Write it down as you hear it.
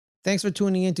Thanks for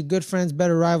tuning in to Good Friends,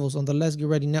 Better Rivals on the Let's Get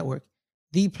Ready Network,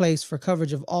 the place for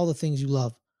coverage of all the things you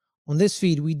love. On this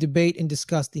feed, we debate and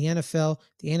discuss the NFL,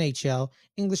 the NHL,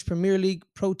 English Premier League,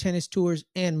 pro tennis tours,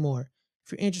 and more.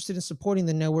 If you're interested in supporting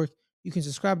the network, you can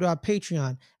subscribe to our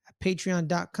Patreon at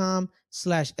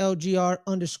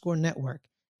patreon.com/LGR_network.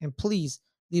 And please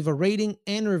leave a rating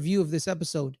and a review of this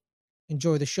episode.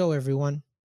 Enjoy the show, everyone.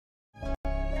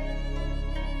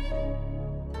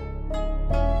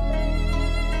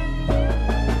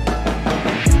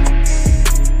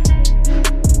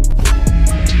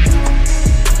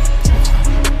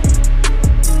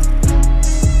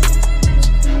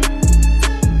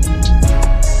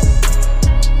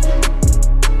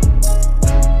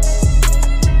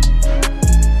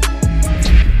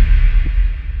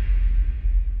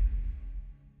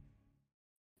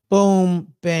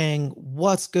 Boom, bang.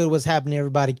 What's good? What's happening,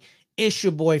 everybody? It's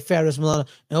your boy, Ferris Milano,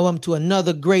 and welcome to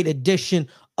another great edition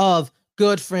of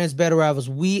Good Friends, Better Rivals.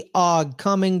 We are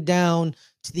coming down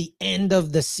to the end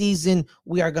of the season.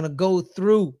 We are going to go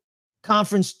through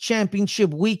conference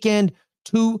championship weekend,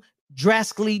 two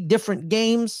drastically different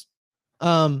games.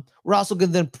 We're also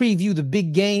going to then preview the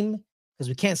big game because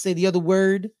we can't say the other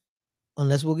word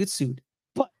unless we'll get sued.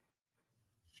 But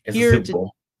it's here a Super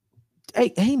Bowl.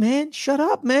 Hey, man, shut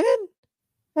up, man.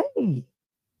 Hey,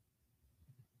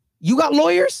 you got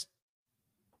lawyers?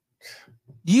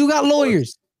 You got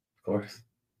lawyers? Of course.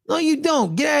 No, you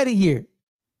don't. Get out of here.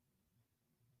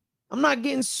 I'm not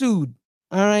getting sued.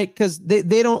 All right, because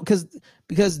they don't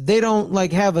because they don't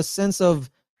like have a sense of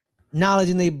knowledge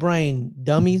in their brain,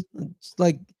 dummies. It's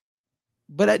like,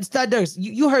 but it's not there.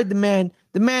 You heard the man.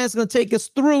 The man's gonna take us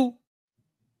through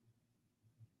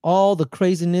all the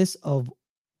craziness of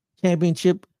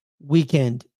championship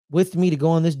weekend with me to go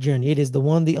on this journey. It is the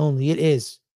one, the only. It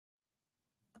is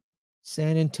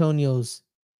San Antonio's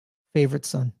favorite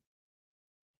son.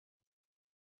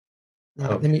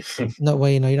 No,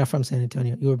 wait, you're not from San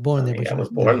Antonio. You were born there, but I was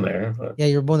born there. But... Yeah,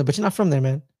 you were born there, but you're not from there,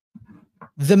 man.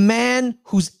 The man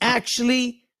who's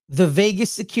actually the Vegas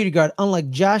security guard,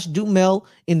 unlike Josh Duhamel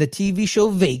in the TV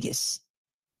show Vegas,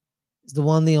 is the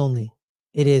one, the only.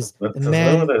 It is the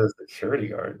man. The security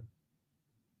guard.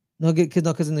 No,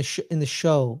 because in the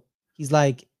show, he's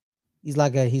like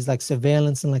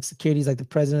surveillance and like security. He's like the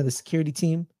president of the security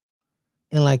team,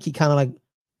 and like he kind of like,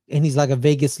 and he's like a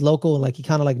Vegas local, and like he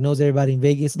kind of like knows everybody in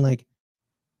Vegas, and like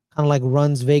kind of like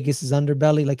runs Vegas's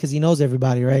underbelly, like because he knows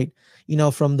everybody, right? You know,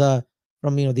 from the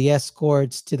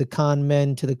escorts to the con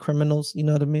men to the criminals. You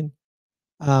know what I mean?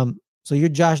 So you're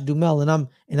Josh Duhamel,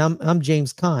 and I'm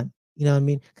James Caan. You know what I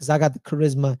mean? Because I got the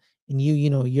charisma, and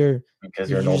you're because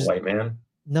you're an old white man.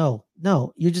 No,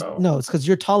 you're just no. It's because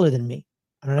you're taller than me.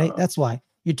 All right, that's why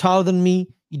you're taller than me.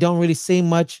 You don't really say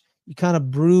much. You kind of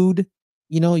brood.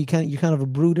 You're kind of a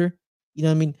brooder. You know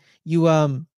what I mean? You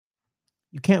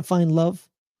can't find love.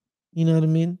 You know what I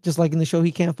mean? Just like in the show,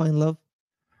 he can't find love.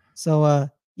 So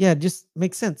yeah, it just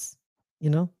makes sense. You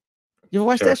ever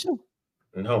watch that show?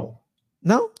 No.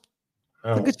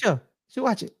 It's a good show. You should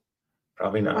watch it.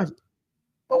 Probably not.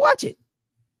 But watch it.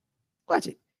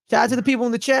 Shout out to the people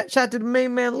in the chat. Shout out to the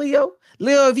main man, Leo.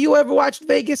 Leo, have you ever watched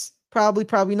Vegas? Probably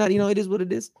not. It is what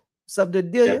it is. What's up to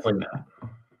Delia? Definitely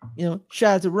not.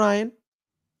 Shout out to Ryan.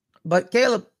 But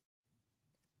Caleb,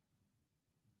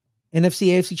 NFC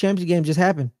AFC Championship game just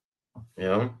happened.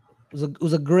 Yeah. It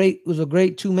was a great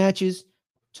 2 matches,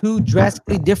 2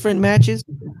 drastically different matches.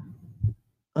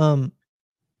 Let's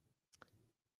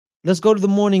go to the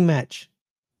morning match.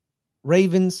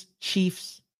 Ravens,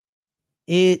 Chiefs.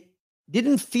 It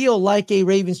didn't feel like a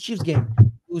Ravens-Chiefs game.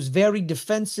 It was very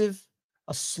defensive,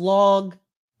 a slog.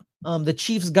 The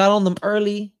Chiefs got on them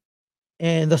early,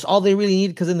 and that's all they really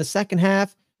needed because in the second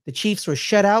half, the Chiefs were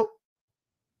shut out.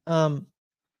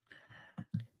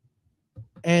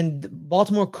 And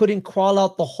Baltimore couldn't crawl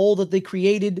out the hole that they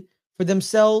created for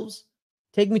themselves.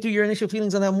 Take me through your initial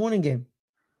feelings on that morning game.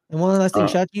 And one last thing,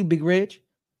 shout out to you, Big Rich.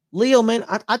 Leo, man,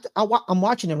 I'm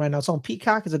watching it right now. It's on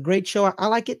Peacock. It's a great show. I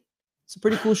like it. It's a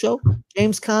pretty cool show.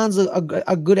 James Caan's a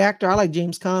good actor. I like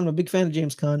James Caan. I'm a big fan of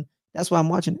James Caan. That's why I'm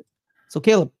watching it. So,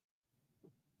 Caleb,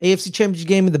 AFC Championship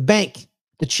game in the bank.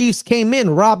 The Chiefs came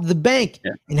in, robbed the bank,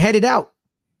 and headed out.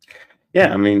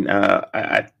 Yeah, I mean,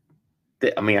 I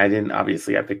didn't.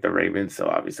 Obviously, I picked the Ravens, so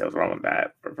obviously I was wrong with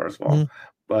that. First of all,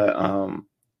 but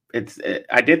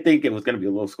I did think it was going to be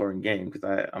a low scoring game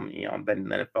because I'm betting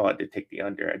the NFL. I did take the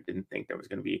under. I didn't think there was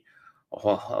going to be a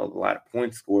whole lot of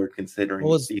points scored considering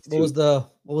what was the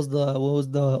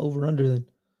over under then?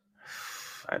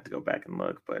 I have to go back and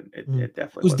look, but it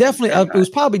definitely it was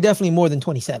probably definitely more than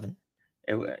 27.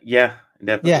 It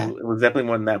Yeah, Definitely, it was definitely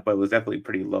more than that, but it was definitely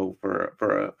pretty low for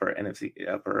NFC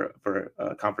for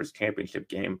a conference championship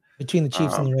game. between the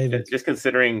Chiefs and the Ravens. Just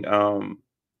considering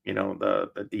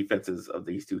the defenses of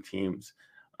these two teams,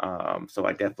 so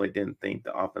I definitely didn't think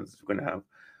the offense was going to have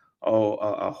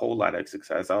a whole lot of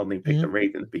success. I only picked the Mhm.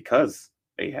 Ravens because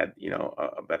they had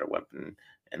a better weapon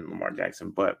in Lamar Jackson,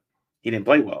 but he didn't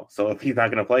play well. So if he's not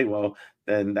going to play well,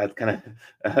 then that's kind of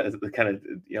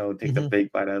takes a Mhm.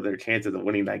 big bite out of their chances of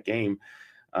winning that game.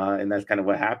 And that's kind of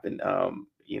what happened.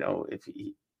 If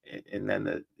he, and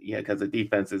then because the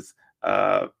defenses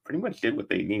pretty much did what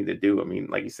they needed to do. I mean,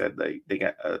 like you said,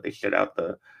 they shut out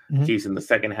the Mhm. Chiefs in the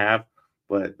second half,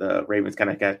 but the Ravens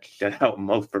kind of got shut out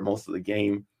for most of the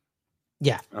game,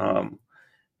 Yeah. um,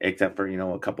 except for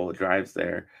a couple of drives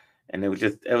there. And it was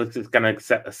just kind of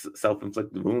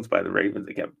self-inflicted wounds by the Ravens.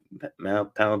 They kept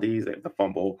penalties. They had the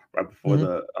fumble right before Mhm.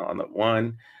 the on the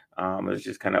one. It was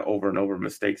just kind of over and over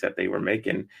mistakes that they were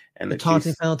making, and The the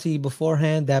taunting Chiefs, penalty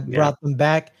beforehand that yeah, brought them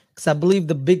back, because I believe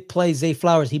the big play, Zay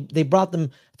Flowers, they brought them.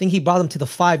 I think he brought them to the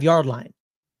 5-yard line.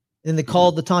 Then they mhm.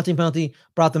 called the taunting penalty,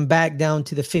 brought them back down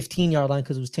to the 15-yard line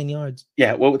because it was 10 yards.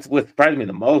 Yeah. What surprised me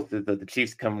the most is that the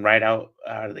Chiefs come right out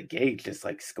of the gate, just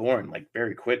like scoring like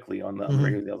very quickly on the Mhm.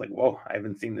 Ravens. I was like, whoa, I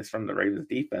haven't seen this from the Ravens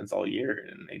defense all year,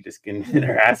 and they just getting Yeah.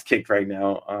 their ass kicked right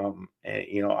now.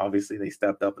 And obviously they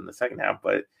stepped up in the second half,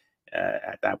 but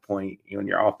at that point, when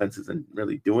your offense isn't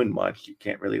really doing much, you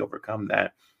can't really overcome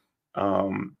that.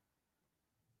 Um,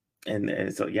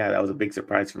 and so yeah, that was a big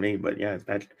surprise for me. But yeah, it's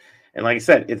bad. And like I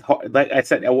said, it's hard. Like I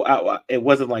said, it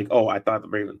wasn't like, oh, I thought the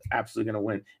Ravens absolutely going to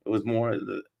win. It was more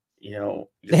They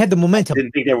just had the I momentum.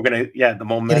 didn't think they were going to. Yeah, the Yeah, they had the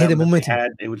momentum that they momentum.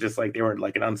 had, it was just like they were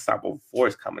like an unstoppable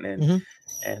force coming in, Mhm.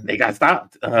 and they got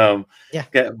stopped. Yeah.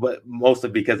 But mostly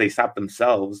because they stopped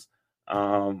themselves.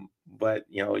 But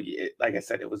like I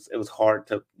said, it was hard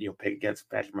to pick against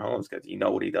Patrick Mahomes because you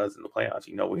know what he does in the playoffs,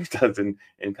 you know what he does in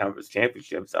conference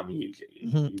championships. I mean, he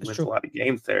That's wins a true. lot of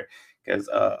games there because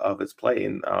of his play,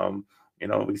 and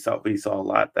we saw a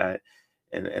lot that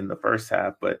in the first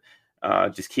half, but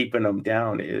just keeping them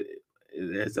down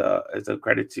is a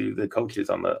credit to the coaches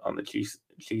on the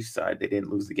Chiefs side. They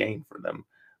didn't lose the game for them.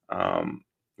 Um,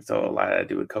 so a lot had to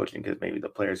do with coaching because maybe the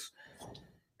players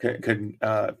couldn't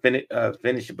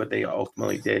finish it, but they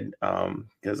ultimately did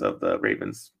because of the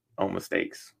Ravens' own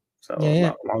mistakes. So Yeah, yeah.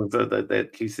 as long as the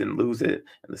Chiefs didn't lose it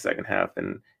in the second half,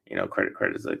 and credit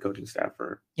to the coaching staff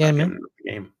for Yeah, not man. giving up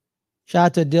the game. Shout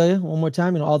out to Adelia one more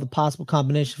time. All the possible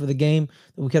combinations for the game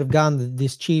that we could have gotten.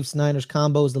 This Chiefs Niners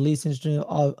combo is the least interesting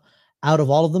out of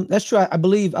all of them. That's true. I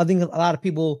believe. I think a lot of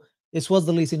people. This was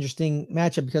the least interesting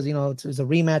matchup because it's a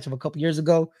rematch of a couple years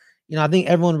ago. I think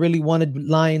everyone really wanted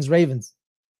Lions Ravens.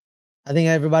 I think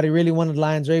everybody really wanted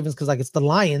Lions Ravens because it's the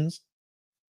Lions.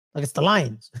 It's the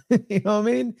Lions. You know what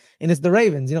I mean? And it's the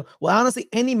Ravens. Well, honestly,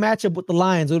 any matchup with the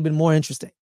Lions would have been more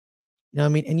interesting. You know what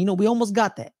I mean? And we almost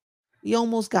got that. We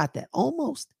almost got that.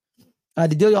 Almost. The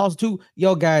deal also too,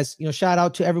 yo guys, shout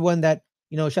out to everyone that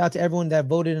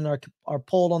voted in our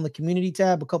poll on the community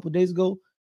tab a couple of days ago.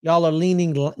 Y'all are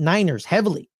leaning Niners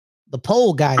heavily. The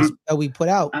poll guys I'm that we put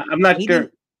out, I'm not 80.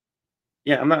 sure.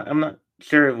 Yeah, I'm not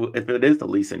sure if it is the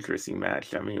least interesting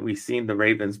match. I mean, we've seen the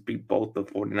Ravens beat both the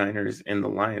 49ers and the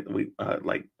Lions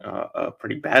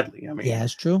pretty badly. I Yeah, mean,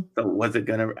 it's true. so was it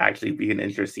gonna actually be an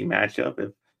interesting matchup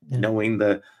if Yeah. knowing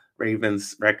the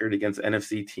Ravens record against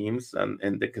NFC teams,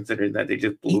 considering that they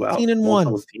just blew 18 out and both 1,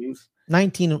 those teams?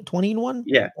 19, 20 and 1,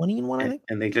 Yeah, 20 and 1, I and think.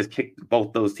 and they just kicked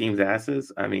both those teams'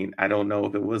 asses. I mean, I don't know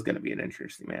if it was gonna be an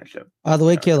interesting matchup. By the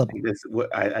way, Caleb,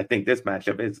 I think this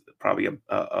matchup is probably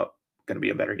gonna be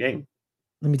a better game.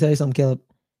 let me tell you something, Caleb.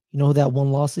 You know who that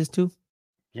one loss is to?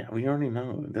 Yeah, we already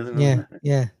know. It doesn't really Yeah, matter.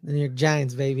 yeah. The New York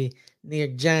Giants, baby. New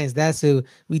York Giants. That's who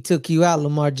we took you out,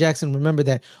 Lamar Jackson. Remember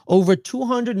that. Over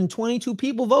 222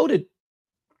 people voted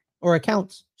or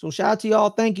accounts. So shout out to y'all.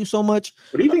 Thank you so much.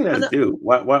 What do you think that's And, due?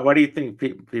 Why do you think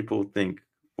people think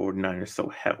 49ers so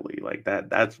heavily like that?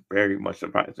 That's very much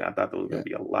surprising. I thought it was going yeah, to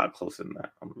be a lot closer than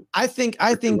that. I For think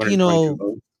 222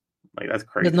 votes, like that's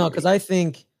crazy to no, me. because I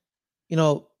think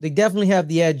they definitely have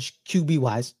the edge QB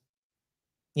wise.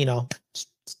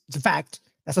 It's a fact.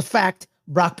 That's a fact.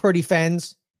 Brock Purdy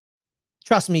fans,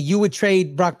 trust me, you would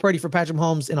trade Brock Purdy for Patrick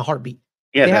Mahomes in a heartbeat.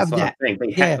 Yeah, They that's have what I'm that.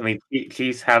 saying. Yeah, I mean,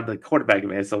 Chiefs have the quarterback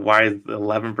advantage. So why is the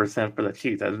 11% for the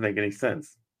Chiefs? That doesn't make any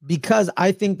sense. because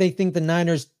I think they think the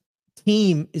Niners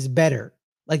team is better.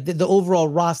 Like the overall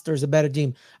roster is a better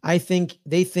team. I think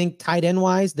they think tight end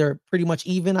wise, they're pretty much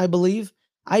even, I believe.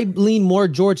 I lean more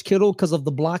George Kittle because of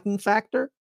the blocking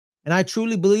factor. And I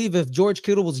truly believe if George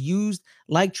Kittle was used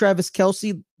like Travis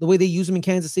Kelce, the way they use him in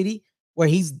Kansas City, where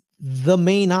he's the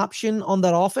main option on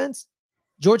that offense,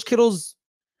 George Kittle's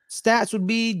stats would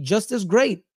be just as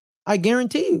great. I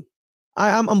guarantee you.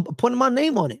 I'm putting my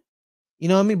name on it. You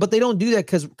know what I mean? But they don't do that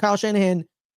because Kyle Shanahan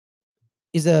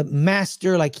is a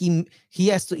master. Like he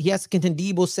has to contend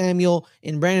Deebo Samuel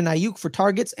and Brandon Ayuk for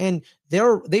targets, and they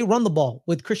run the ball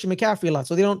with Christian McCaffrey a lot.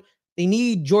 So they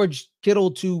need George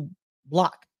Kittle to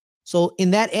block. So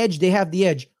in that edge, they have the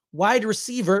edge. Wide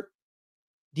receiver,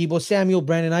 Deebo Samuel,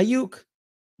 Brandon Ayuk,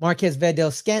 Marquez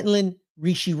Valdes-Scantling,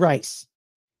 Rishi Rice.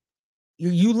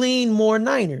 You lean more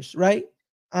Niners, right?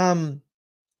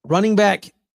 Running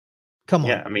back, come on.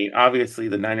 Yeah, I mean, obviously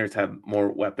the Niners have more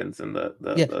weapons than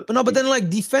but then like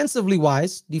defensively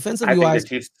wise, I think the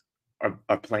Chiefs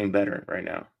are playing better right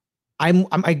now. I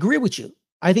agree with you.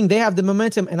 I think they have the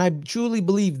momentum, and I truly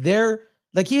believe they're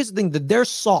like, here's the thing, that their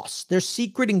sauce, their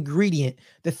secret ingredient,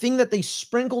 the thing that they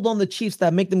sprinkled on the Chiefs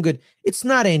that make them good, it's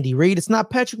not Andy Reid, it's not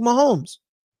Patrick Mahomes,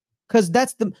 because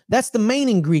that's the main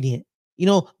ingredient. You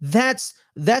know, that's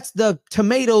the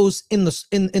tomatoes in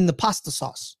the pasta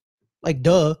sauce, like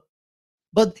duh.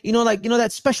 But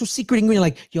that special secret ingredient,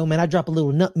 like, yo man, I drop a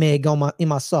little nutmeg in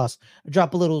my sauce, I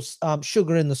drop a little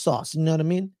sugar in the sauce. You know what I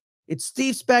mean? It's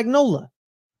Steve Spagnuolo.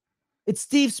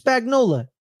 Steve Spagnuolo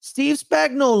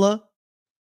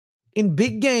in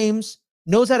big games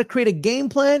knows how to create a game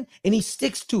plan, and he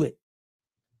sticks to it.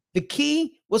 The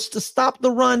key was to stop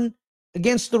the run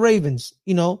against the Ravens.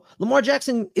 You know, Lamar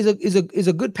Jackson is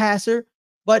a good passer,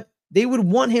 but they would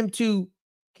want him to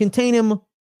contain him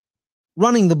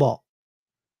running the ball.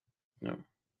 No.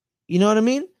 You know what I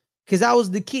mean? Because that was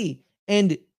the key.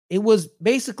 And it was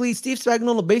basically Steve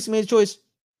Spagnuolo basically made a choice.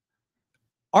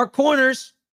 Our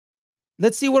corners,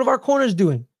 let's see what our corners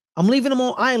doing. I'm leaving them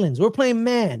on islands. We're playing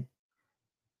man.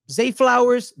 Zay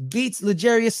Flowers beats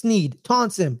L'Jarius Sneed,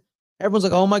 taunts him. Everyone's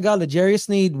like, oh my God, L'Jarius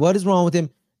Sneed, what is wrong with him?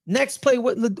 Next play,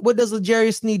 what does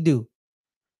L'Jarius Sneed do?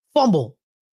 Fumble.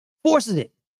 Forces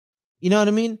it. You know what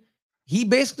I mean? He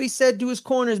basically said to his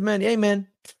corners, man, hey man,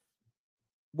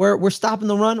 we're stopping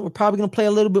the run. We're probably going to play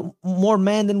a little bit more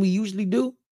man than we usually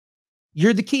do.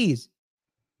 You're the keys.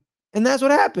 And that's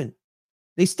what happened.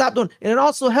 They stopped on, and it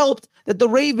also helped that the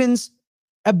Ravens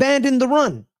abandoned the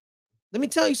run. Let me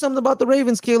tell you something about the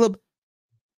Ravens, Caleb.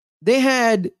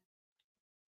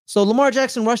 So Lamar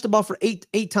Jackson rushed the ball for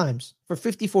eight times for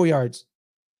 54 yards.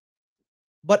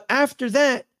 But after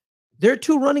that, their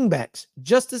two running backs,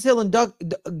 Justice Hill and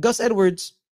Gus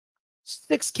Edwards,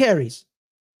 6 carries.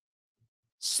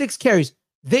 6 carries.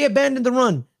 They abandoned the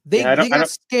run. They got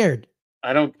scared.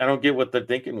 I don't get what the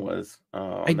thinking was.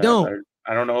 I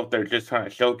don't know if they're just trying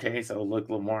to showcase, oh look,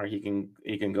 Lamar, he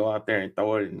can go out there and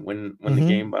throw it and win the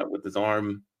game, but with his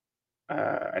arm.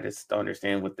 I just don't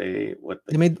understand what the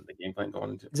game plan going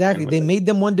into. Exactly. They made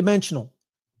them one-dimensional.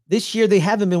 This year they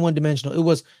haven't been one-dimensional. It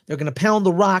was they're gonna pound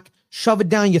the rock, shove it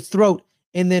down your throat,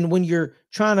 and then when you're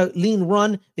trying to lean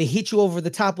run, they hit you over the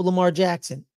top of Lamar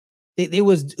Jackson. It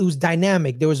was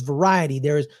dynamic. There was variety.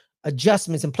 There was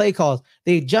adjustments and play calls.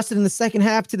 They adjusted in the second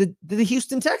half to the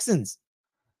Houston Texans.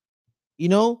 You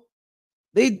know,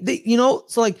 they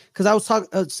so like, because I was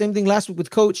talking same thing last week with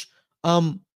Coach.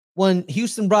 When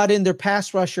Houston brought in their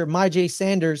pass rusher, Myjai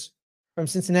Sanders from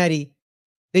Cincinnati,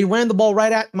 they ran the ball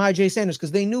right at Myjai Sanders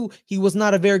because they knew he was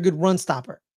not a very good run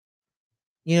stopper.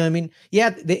 You know what I mean?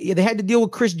 Yeah, they had to deal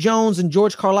with Chris Jones and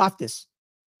George Karlaftis.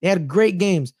 They had great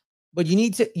games, but you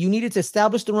needed to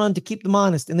establish the run to keep them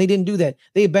honest, and they didn't do that.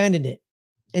 They abandoned it.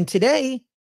 And today,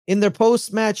 in their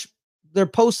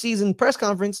postseason press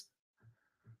conference,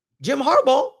 Jim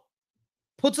Harbaugh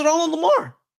puts it all on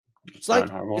Lamar. It's like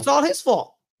it's all his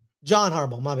fault. John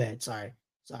Harbaugh, my bad. Sorry.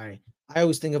 I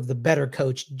always think of the better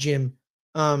coach, Jim.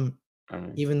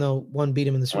 Even though one beat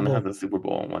him in the Super Bowl. One has the Super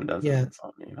Bowl and one doesn't. Yeah.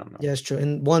 So, I don't know. Yeah, it's true.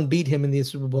 And one beat him in the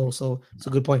Super Bowl. So it's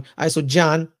a good point. All right, so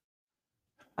John,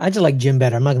 I just like Jim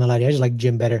better. I'm not gonna lie to you. I just like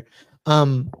Jim better.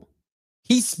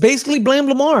 He's basically blamed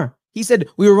Lamar. He said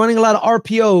we were running a lot of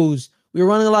RPOs. We were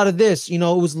running a lot of this. You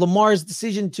know, it was Lamar's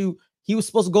decision he was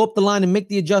supposed to go up the line and make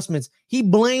the adjustments. He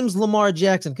blames Lamar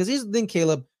Jackson. Because here's the thing,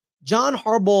 Caleb. John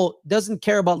Harbaugh doesn't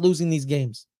care about losing these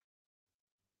games.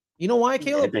 You know why,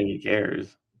 Caleb? I think he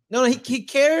cares. No, he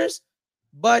cares,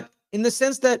 but in the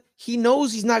sense that he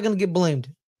knows he's not going to get blamed.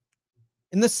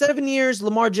 In the 7 years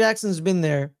Lamar Jackson's been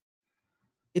there,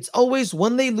 it's always,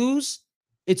 when they lose,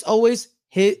 it's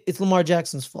Lamar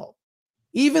Jackson's fault.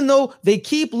 Even though they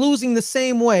keep losing the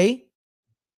same way,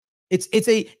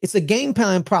 it's a game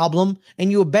plan problem,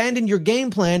 and you abandon your game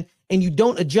plan and you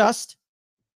don't adjust.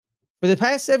 For the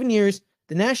past 7 years,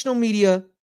 the national media,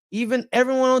 even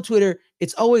everyone on Twitter,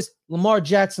 it's always Lamar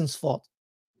Jackson's fault.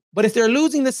 But if they're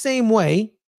losing the same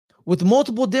way with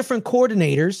multiple different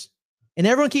coordinators, And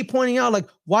everyone keep pointing out, like,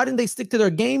 why didn't they stick to their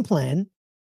game plan?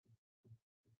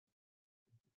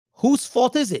 Whose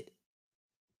fault is it?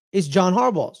 It's John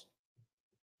Harbaugh's.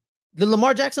 Did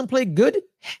Lamar Jackson play good?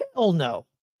 Hell no.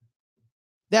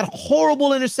 That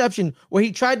horrible interception where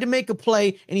he tried to make a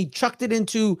play and he chucked it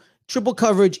into triple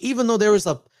coverage, even though there was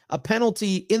a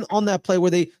penalty on that play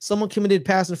where someone committed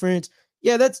pass interference.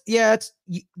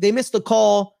 They missed the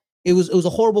call. It was a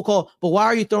horrible call. But why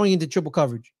are you throwing into triple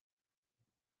coverage?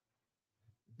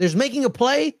 There's making a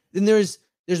play, then there's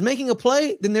making a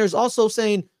play, then there's also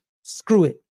saying screw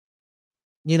it.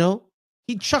 You know,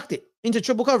 he chucked it into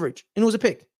triple coverage and it was a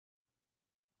pick.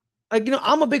 Like, you know,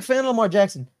 I'm a big fan of Lamar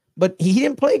Jackson, but he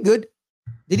didn't play good.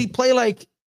 Did he play like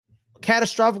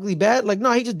catastrophically bad? Like,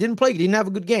 no, he just didn't play. He didn't have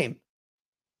a good game.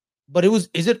 But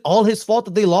is it all his fault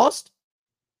that they lost?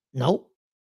 No.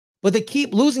 But they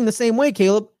keep losing the same way,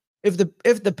 Caleb. If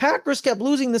the Packers kept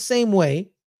losing the same way,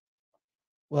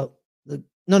 well,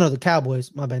 the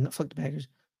Cowboys, my bad, fuck the Packers.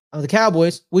 The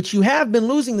Cowboys, which you have been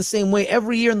losing the same way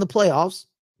every year in the playoffs.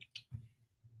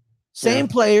 Same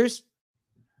players.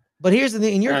 But here's the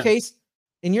thing, in your case,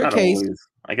 always,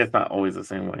 I guess not always the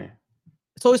same way.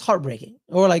 It's always heartbreaking.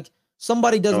 Or like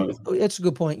somebody doesn't. That's a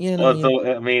good point. Yeah.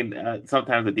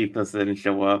 Sometimes the defense didn't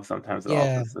show up. Sometimes the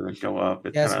offense didn't show up.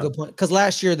 That's a good point. Because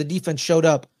last year the defense showed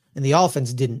up and the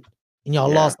offense didn't. And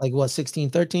y'all lost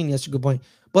 16-13. That's a good point.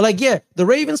 But the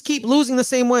Ravens keep losing the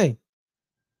same way.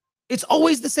 It's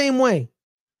always the same way.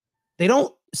 They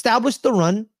don't establish the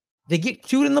run. They get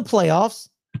cute in the playoffs.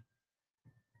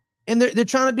 And they're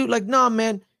trying to do nah,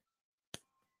 man.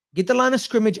 Get the line of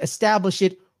scrimmage, establish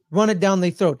it, run it down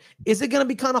their throat. Is it going to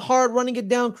be kind of hard running it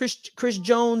down Chris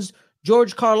Jones,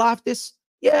 George Karlaftis?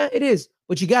 Yeah, it is.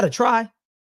 But you got to try.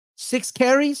 6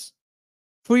 carries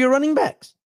for your running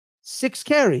backs. 6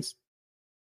 carries.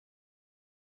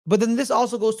 But then this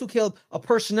also goes to, Caleb, a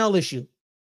personnel issue.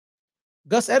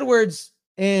 Gus Edwards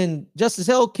and Justice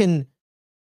Hill can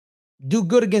do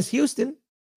good against Houston,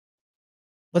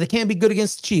 but they can't be good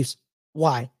against the Chiefs.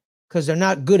 Why? Because they're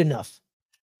not good enough.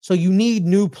 So you need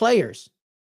new players.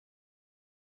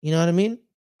 You know what I mean?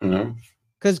 Mm-hmm.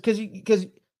 Because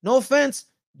no offense,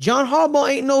 John Harbaugh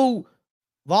ain't no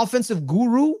offensive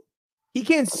guru. He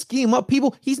can't scheme up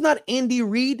people. He's not Andy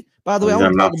Reid. By the way, I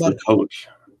want to talk about coach.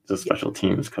 He's a special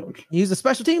teams coach. He's a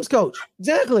special teams coach.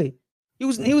 Exactly. He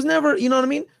was never, you know what I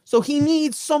mean? So he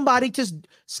needs somebody to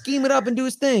scheme it up and do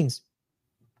his things.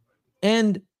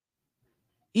 And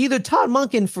either Todd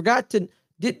Monken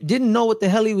didn't know what the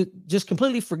hell he was, just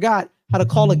completely forgot how to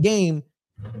call a game,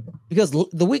 because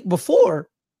the week before,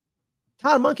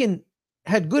 Todd Monken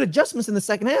had good adjustments in the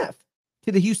second half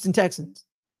to the Houston Texans.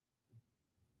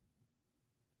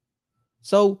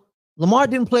 So Lamar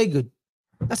didn't play good.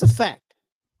 That's a fact.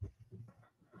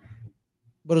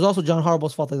 But it was also John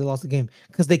Harbaugh's fault that they lost the game,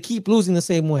 because they keep losing the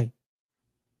same way.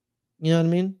 You know what I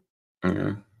mean?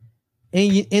 Mm-hmm.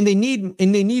 And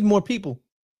they need more people.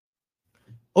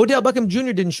 Odell Beckham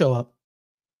Jr. didn't show up.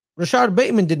 Rashard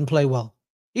Bateman didn't play well.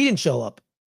 He didn't show up.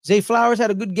 Zay Flowers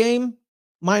had a good game,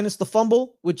 minus the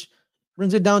fumble, which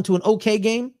brings it down to an okay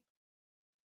game.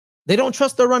 They don't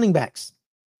trust their running backs.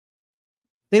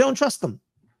 They don't trust them.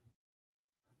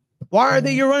 Why are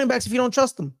they your running backs if you don't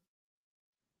trust them?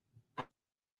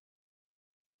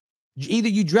 Either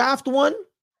you draft one,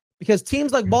 because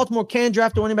teams like Baltimore can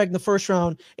draft a running back in the first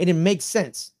round, and it makes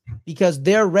sense because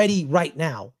they're ready right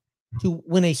now to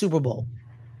win a Super Bowl.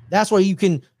 That's where you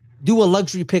can do a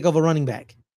luxury pick of a running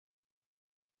back.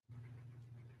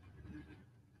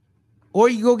 Or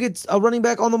you go get a running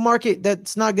back on the market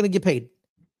that's not going to get paid.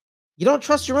 You don't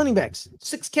trust your running backs.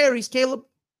 6 carries, Caleb.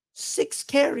 6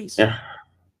 carries. Yeah.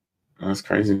 That's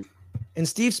crazy. And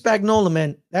Steve Spagnuolo,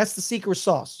 man, that's the secret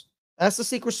sauce. That's the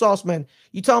secret sauce, man.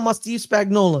 You talking about Steve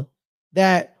Spagnuolo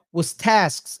that was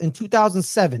tasked in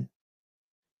 2007.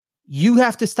 You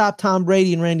have to stop Tom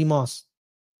Brady and Randy Moss.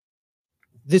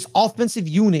 This offensive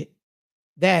unit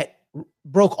that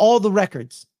broke all the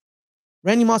records.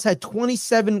 Randy Moss had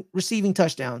 27 receiving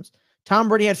touchdowns. Tom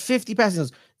Brady had 50 passing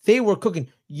touchdowns. They were cooking.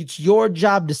 It's your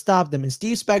job to stop them. And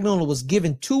Steve Spagnuolo was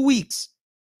given 2 weeks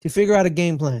to figure out a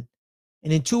game plan.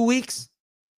 And in 2 weeks,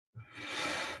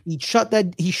 he shut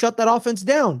that offense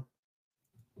down.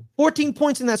 14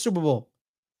 points in that Super Bowl.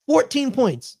 14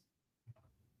 points.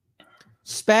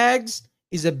 Spags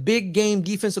is a big game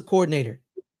defensive coordinator.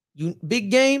 Big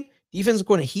game defensive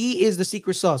coordinator. He is the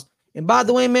secret sauce. And by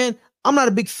the way, man, I'm not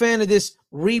a big fan of this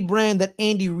rebrand that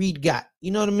Andy Reid got.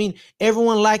 You know what I mean?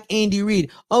 Everyone liked Andy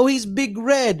Reid. Oh, he's Big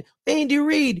Red. Andy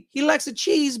Reid, he likes a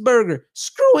cheeseburger.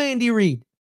 Screw Andy Reid.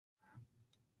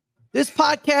 This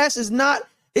podcast is not,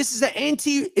 this is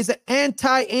an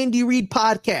anti-Andy Reid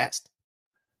podcast.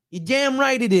 You damn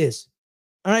right it is.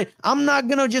 All right. I'm not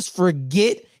gonna just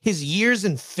forget his years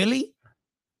in Philly.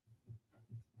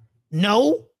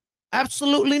 No,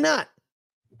 absolutely not.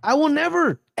 I will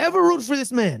never, ever root for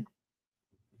this man.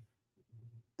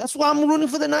 That's why I'm rooting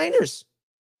for the Niners.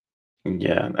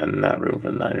 Yeah, I'm not rooting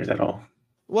for the Niners at all.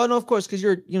 Well, no, of course, because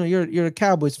you're a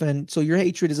Cowboys fan, so your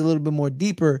hatred is a little bit more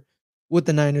deeper with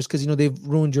the Niners because they've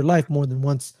ruined your life more than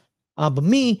once. But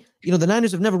me, the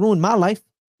Niners have never ruined my life.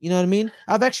 You know what I mean?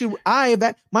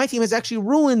 My team has actually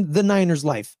ruined the Niners'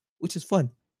 life, which is fun,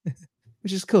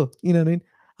 which is cool. You know what I mean?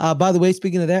 By the way,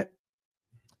 speaking of that,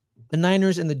 the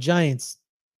Niners and the Giants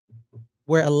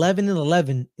were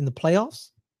 11-11 in the playoffs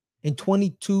and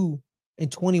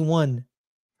 22-21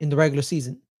 in the regular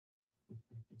season.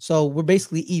 So we're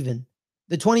basically even.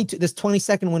 This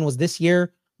 22nd win was this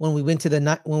year when we went to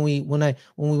Candlestick.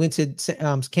 When we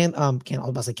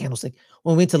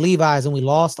went to Levi's and we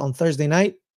lost on Thursday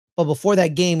night. But before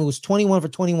that game, it was 21 for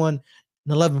 21 and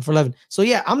 11 for 11. So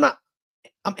yeah, I'm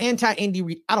anti Andy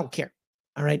Reid. I don't care.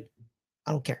 All right.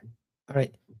 I don't care. All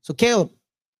right. So Caleb,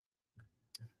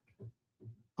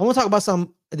 I want to talk about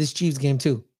some of this Chiefs game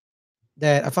too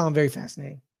that I found very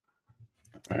fascinating.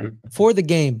 For the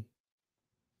game,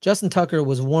 Justin Tucker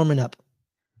was warming up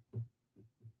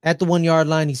at the 1 yard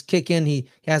line. He's kicking. He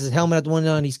has his helmet at the 1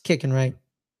 yard line. He's kicking, right?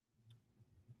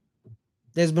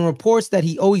 There's been reports that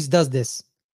he always does this.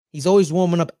 He's always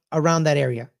warming up around that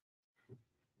area.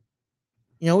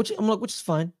 Which is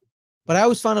fine. But I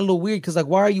always find it a little weird because,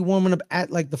 why are you warming up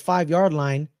at, the 5 yard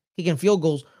line, kicking field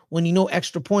goals when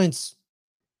extra points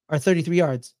are 33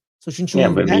 yards? So shouldn't you? Yeah,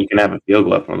 but you can have a field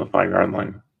goal from the 5 yard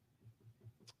line.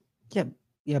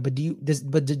 Yeah, but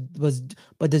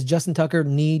does Justin Tucker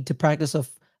need to practice a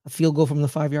field goal from the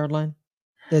 5 yard line?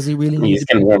 Does he really? He's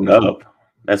getting warmed up.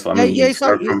 That's what I mean. Yeah,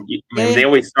 they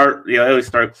always start. They always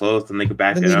start close, and they go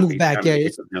back. Then they move back. Yeah.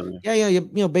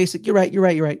 Basic. You're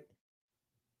right.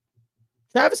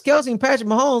 Travis Kelce and Patrick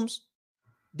Mahomes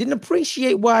didn't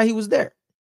appreciate why he was there,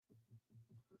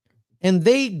 and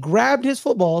they grabbed his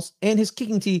footballs and his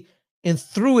kicking tee and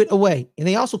threw it away, and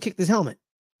they also kicked his helmet.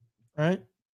 All right.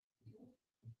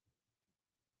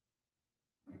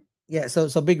 Yeah.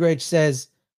 So Big Reg says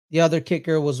the other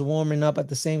kicker was warming up at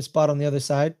the same spot on the other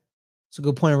side. It's a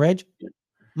good point, Reg.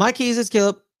 My key is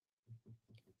Caleb.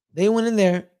 They went in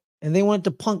there and they wanted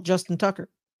to punk Justin Tucker.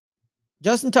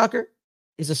 Justin Tucker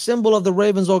is a symbol of the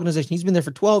Ravens organization. He's been there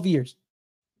for 12 years.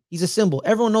 He's a symbol.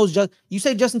 Everyone knows. You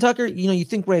say Justin Tucker, you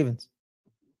think Ravens.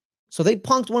 So they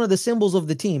punked one of the symbols of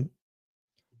the team.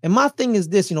 And my thing is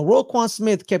this, Roquan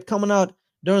Smith kept coming out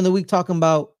during the week talking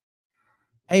about,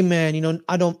 hey man,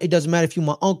 it doesn't matter if you're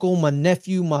my uncle, my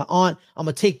nephew, my aunt, I'm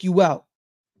going to take you out.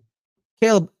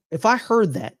 Caleb, if I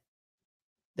heard that,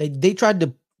 they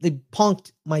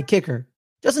punked my kicker.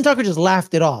 Justin Tucker just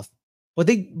laughed it off.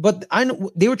 But I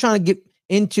know they were trying to get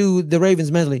into the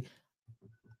Ravens mentally.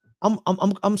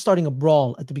 I'm starting a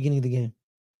brawl at the beginning of the game,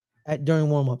 during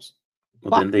warmups.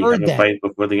 Well, didn't they have a fight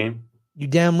before the game? You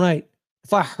damn right.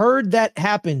 If I heard that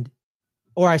happened,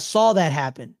 or I saw that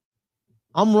happen,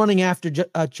 I'm running after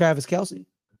Travis Kelce.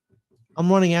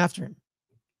 I'm running after him.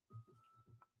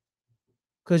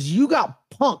 Because you got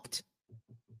punked.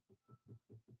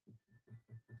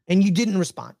 And you didn't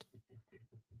respond.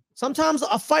 Sometimes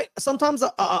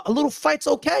a little fight's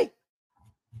okay.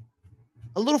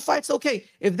 A little fight's okay.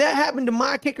 If that happened to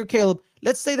my kicker, Caleb,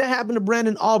 let's say that happened to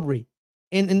Brandon Aubrey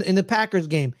in the Packers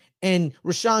game, and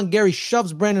Rashawn Gary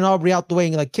shoves Brandon Aubrey out the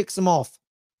way and kicks him off.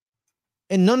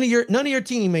 And none of your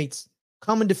teammates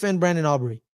come and defend Brandon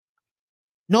Aubrey.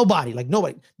 Nobody.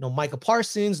 No Micah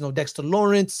Parsons, no Dexter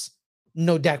Lawrence,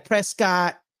 no Dak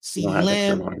Prescott, CeeDee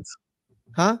Lamb.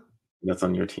 Huh? That's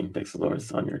on your team. Dexter Lawrence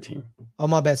is on your team. Oh,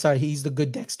 my bad. Sorry. He's the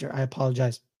good Dexter. I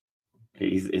apologize.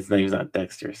 His name's not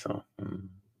Dexter, so.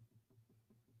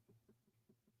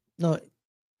 No,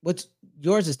 what's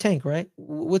yours is Tank, right?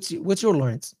 What's your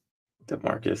Lawrence?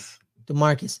 DeMarcus.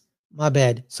 My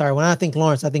bad. Sorry. When I think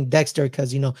Lawrence, I think Dexter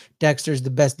because Dexter's the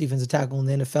best defensive tackle in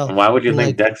the NFL. Why would you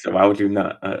think Dexter? Why would you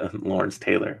not Lawrence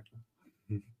Taylor?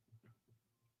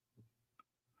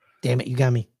 Damn it, you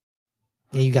got me.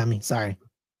 Yeah, you got me. Sorry.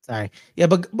 Yeah,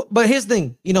 but here's the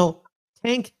thing,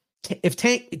 Tank. If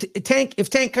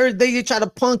Tank heard they try to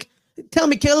punk, tell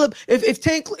me, Caleb, if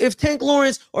Tank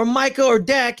Lawrence or Micah or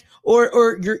Dak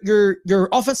or your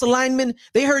offensive lineman,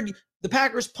 they heard the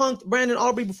Packers punked Brandon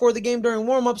Aubrey before the game during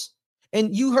warmups,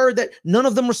 and you heard that none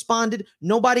of them responded,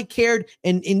 nobody cared,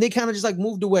 and they kind of just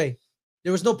moved away.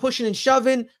 There was no pushing and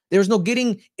shoving. There was no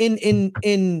getting in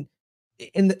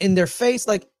their face.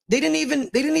 They didn't even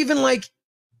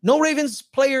no Ravens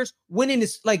players went in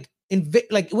his got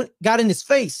in his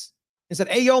face and said,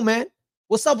 "Hey, yo, man,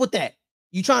 what's up with that?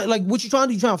 You trying like what you trying to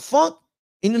do? You trying to funk?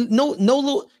 And no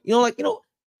little,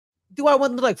 do I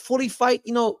want to like fully fight?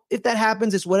 If that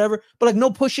happens, it's whatever. But like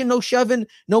no pushing, no shoving,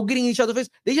 no getting each other's face.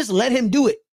 They just let him do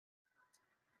it.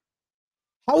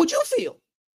 How would you feel?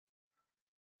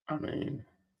 I mean,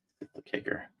 it's the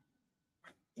kicker.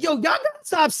 Yo, y'all gotta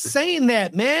stop saying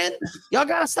that, man. Y'all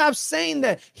gotta stop saying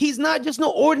that. He's not just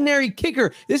no ordinary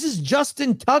kicker. This is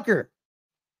Justin Tucker.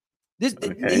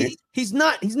 He's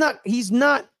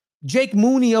not Jake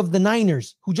Mooney of the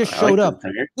Niners who just showed up.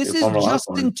 This is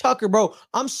Justin Tucker, bro.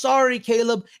 I'm sorry,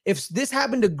 Caleb. If this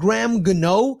happened to Graham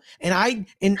Gano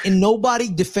and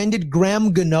nobody defended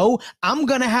Graham Gano, I'm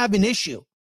gonna have an issue.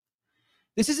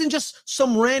 This isn't just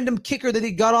some random kicker that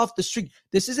he got off the street.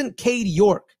 This isn't Cade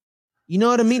York. You know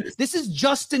what I mean? This is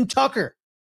Justin Tucker.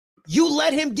 You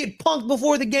let him get punked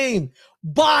before the game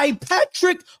by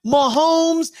Patrick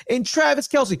Mahomes and Travis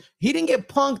Kelce. He didn't get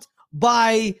punked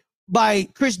by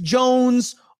Chris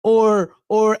Jones or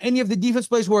any of the defense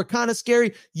players who are kind of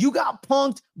scary. You got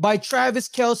punked by Travis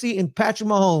Kelce and Patrick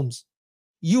Mahomes.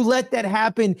 You let that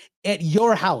happen at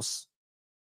your house.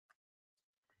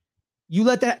 You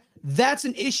let that. That's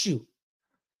an issue.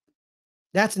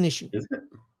 That's an issue. Is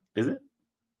it?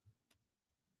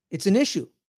 It's an issue.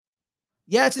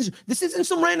 Yeah, it's an issue. This isn't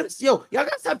some random. Yo, y'all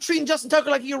gotta stop treating Justin Tucker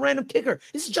like he's a random kicker.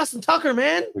 This is Justin Tucker,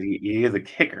 man. He is a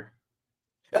kicker.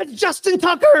 It's Justin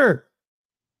Tucker.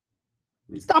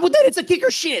 Stop with that. It's a kicker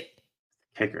shit.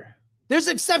 Kicker. There's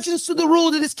exceptions to the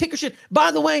rule to this kicker shit.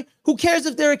 By the way, who cares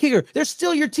if they're a kicker? They're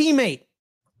still your teammate.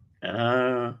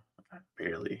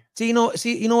 Barely. You know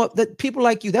what? That people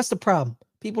like you, that's the problem.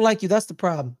 People like you, that's the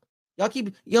problem. Y'all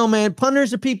keep, man,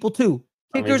 punters are people too.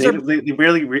 Kickers they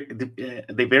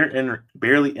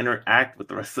barely interact with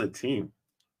the rest of the team.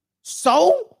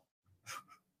 So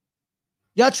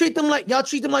y'all treat them like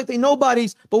they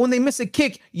nobodies, but when they miss a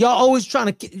kick, you're always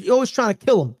trying to kill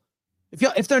them.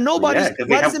 If they're nobodies,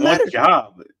 why does it matter?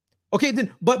 Job. Okay,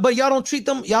 then, but y'all don't treat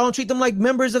them like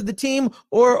members of the team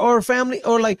or family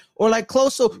or like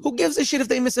close. So who gives a shit if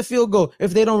they miss a field goal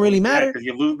if they don't really matter? Because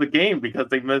you lose the game because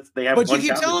they have. But you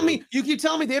keep telling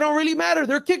me they don't really matter.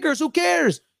 They're kickers. Who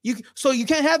cares? So you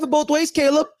can't have it both ways,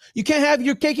 Caleb. You can't have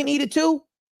your cake and eat it too.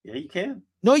 Yeah, you can.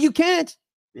 No, you can't.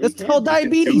 Yeah, that's called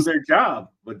diabetes. Do their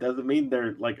job, but doesn't mean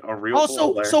they're like a real.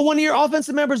 Also, so when your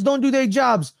offensive members don't do their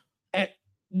jobs,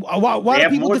 why do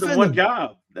people defend them? One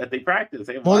job that they practice.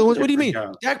 They have what do you mean?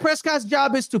 Dak Prescott's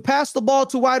job is to pass the ball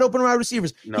to wide open wide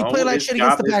receivers. No, he played like shit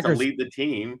against the Packers. To lead the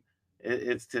team.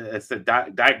 It's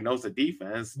to diagnose the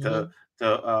defense. Mm-hmm.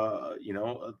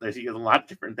 There's a lot of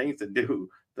different things to do.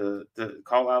 To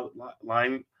call out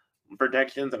line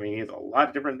protections. I mean, he has a lot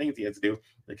of different things he has to do.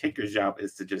 The kicker's job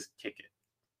is to just kick it.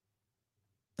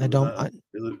 And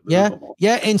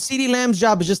CeeDee Lamb's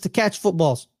job is just to catch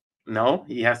footballs. No,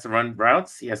 he has to run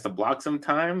routes. He has to block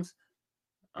sometimes.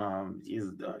 He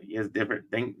has different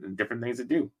things to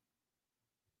do.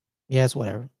 Yes,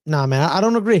 whatever. Nah, man, I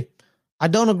don't agree. I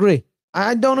don't agree.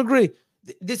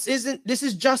 This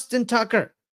is Justin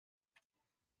Tucker.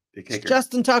 It's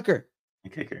Justin Tucker. The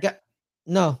kicker. Yeah.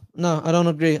 No, I don't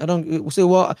agree. I don't say,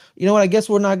 well, you know what? I guess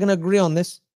we're not gonna agree on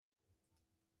this.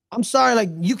 I'm sorry, like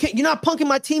you're not punking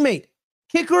my teammate.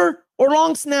 Kicker or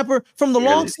long snapper, from the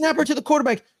long snapper to the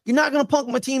quarterback, you're not gonna punk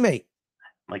my teammate.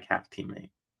 Like half teammate.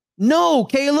 No,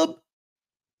 Caleb.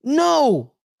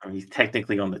 No. I mean, he's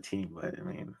technically on the team, but I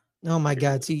mean. Oh my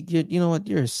God! See, you know what?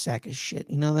 You're a sack of shit.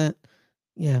 You know that?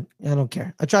 Yeah, I don't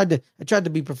care. I tried to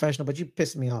be professional, but you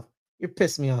pissed me off. You're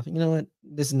pissing me off. You know what?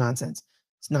 This is nonsense.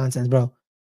 It's nonsense, bro.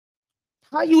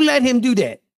 How you let him do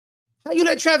that? How you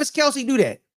let Travis Kelce do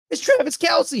that? It's Travis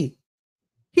Kelce.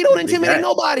 He don't intimidate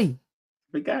nobody.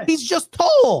 Big guy. He's just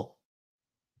tall.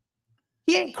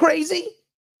 He ain't crazy.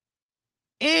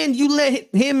 And you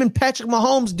let him and Patrick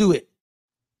Mahomes do it.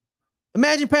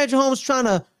 Imagine Patrick Mahomes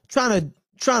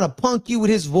trying to punk you with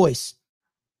his voice.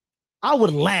 I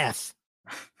would laugh,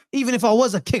 even if I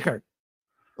was a kicker.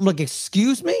 I'm like,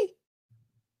 excuse me?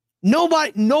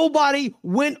 Nobody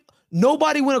went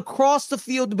across the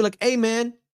field to be like, hey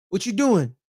man, what you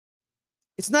doing?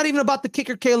 It's not even about the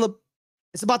kicker, Caleb.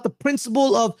 It's about the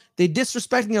principle of they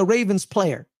disrespecting a Ravens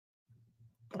player.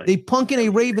 They punking a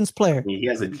Ravens player. I mean, he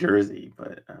has a jersey,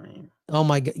 but I mean. Oh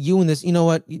my God, you and this. You know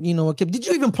what, Caleb? Did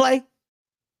you even play?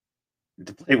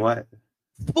 To play what?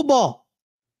 Football.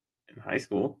 In high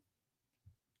school.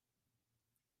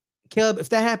 Caleb, if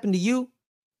that happened to you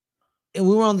and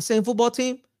we were on the same football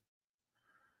team,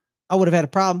 I would have had a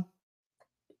problem.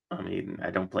 I mean, I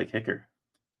don't play kicker.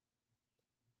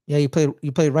 Yeah, you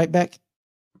played right back?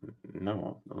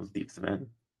 No, that was deep cement.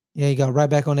 Yeah, you got right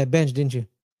back on that bench, didn't you?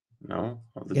 No,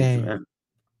 I was a Yeah, defensive end.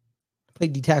 play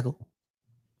D tackle.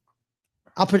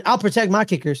 I'll protect my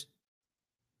kickers.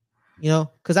 You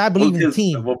know, because I believe in the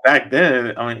team. Well, back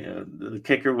then, I mean, the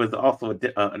kicker was also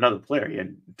another player.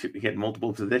 He had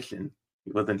multiple positions.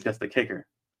 He wasn't just a kicker.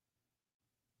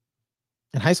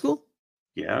 In high school?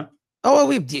 Yeah. Oh, well,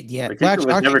 we did. Yeah. The Well, kicker actually,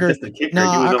 was our never kicker. just a kicker.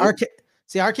 No, He was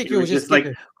our he kicker was was just just a kicker.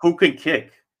 like who can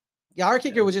kick. Yeah, our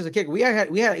kicker was just a kicker. We had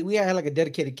like a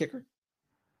dedicated kicker.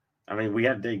 I mean, we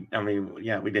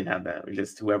didn't have that. We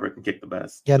just whoever can kick the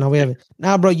best. Yeah, no, we haven't.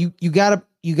 Nah, bro, you gotta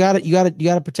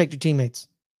protect your teammates.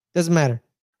 Doesn't matter.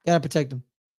 Gotta protect them.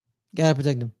 Gotta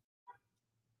protect them.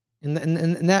 And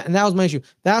that was my issue.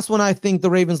 That's when I think the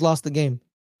Ravens lost the game.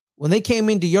 When they came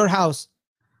into your house,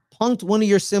 punked one of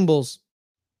your symbols,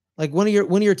 like one of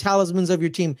your talismans of your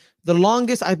team. The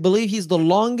longest, I believe he's the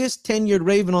longest tenured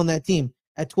Raven on that team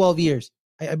at 12 years,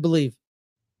 I believe.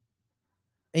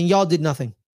 And y'all did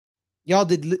nothing. Y'all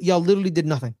literally did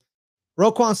nothing.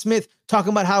 Roquan Smith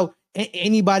talking about how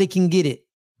anybody can get it.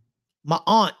 My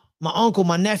aunt, my uncle,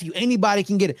 my nephew, anybody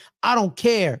can get it. I don't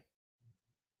care.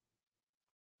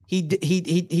 He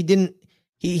didn't.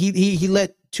 He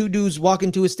let two dudes walk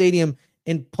into a stadium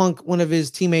and punk one of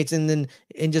his teammates and then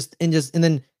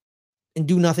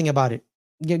do nothing about it.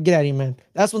 Get out of here, man.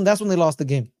 That's when they lost the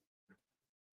game.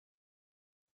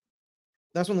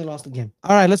 That's when they lost the game.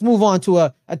 All right, let's move on to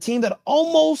a team that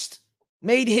almost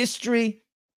made history,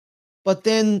 but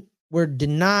then were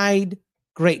denied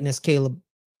greatness, Caleb.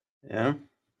 Yeah.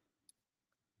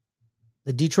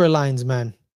 The Detroit Lions,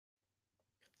 man.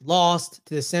 Lost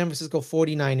to the San Francisco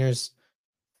 49ers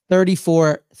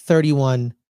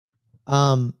 34-31.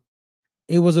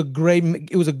 It was a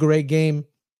great game.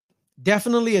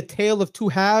 Definitely a tale of two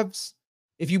halves,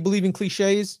 if you believe in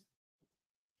cliches.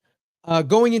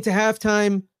 Going into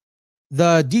halftime,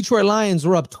 the Detroit Lions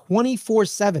were up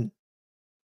 24-7.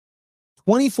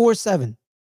 24-7.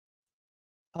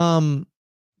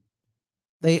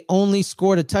 They only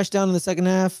scored a touchdown in the second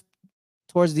half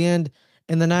towards the end,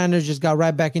 and the Niners just got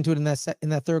right back into it in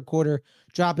that third quarter,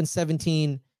 dropping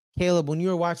 17. Caleb, when you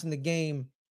were watching the game,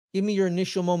 give me your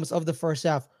initial moments of the first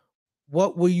half.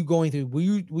 What were you going through? Were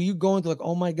you going through like,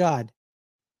 oh my God?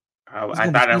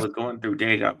 I thought I was going through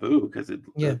deja vu because it's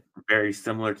very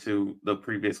similar to the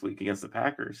previous week against the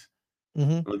Packers.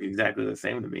 Mm-hmm. It looked exactly the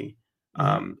same to me.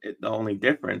 Mm-hmm. The only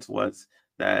difference was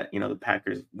that the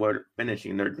Packers were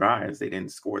finishing their drives. They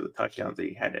didn't score the touchdowns.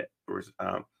 They had to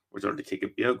resort to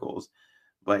kicking field goals.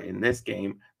 But in this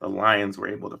game, the Lions were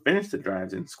able to finish the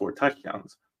drives and score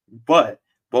touchdowns. But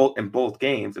in both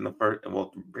games, in the first,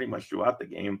 well, pretty much throughout the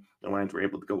game, the Lions were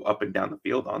able to go up and down the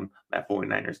field on that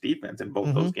 49ers defense in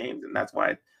both those games. And that's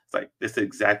why it's like, this is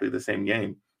exactly the same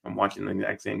game. I'm watching the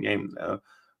exact same game.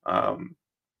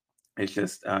 It's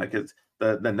just because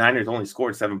the Niners only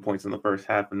scored 7 points in the first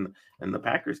half in the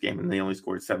Packers game, and they only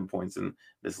scored 7 points in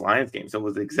this Lions game. So it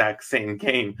was the exact same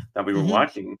game that we were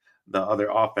watching, the other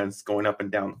offense going up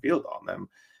and down the field on them.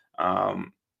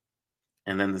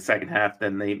 And then the second half,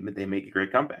 then they make a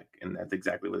great comeback, and that's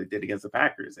exactly what they did against the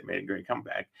Packers. They made a great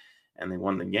comeback, and they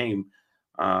won the game.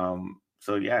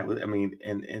 So yeah, I mean,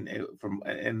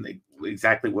 and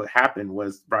exactly what happened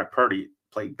was Brock Purdy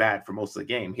played bad for most of the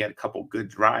game. He had a couple good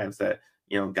drives that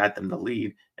got them the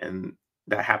lead, and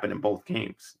that happened in both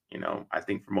games. I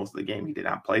think for most of the game he did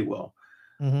not play well,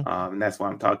 and that's why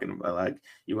I'm talking about. Like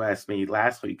you asked me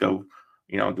last week, do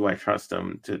I trust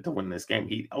him to win this game?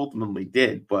 He ultimately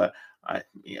did, but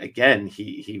again,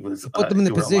 he was put them in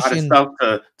the position a lot of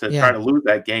stuff to try to lose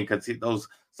that game because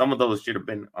some of those should have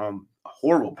been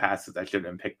horrible passes that should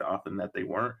have been picked off and that they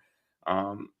weren't.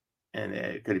 And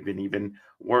it could have been even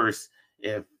worse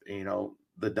if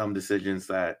the dumb decisions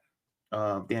that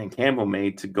Dan Campbell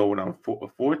made to go on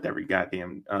fourth every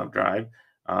goddamn drive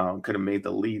could have made the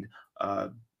lead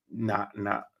not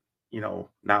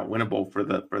winnable for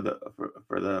the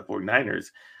 49ers.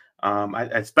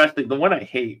 Especially the one I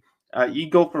hate. You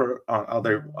go for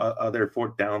other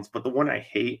fourth downs, but the one I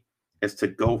hate is to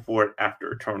go for it after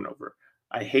a turnover.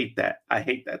 I hate that.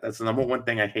 That's the number one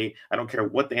thing I hate. I don't care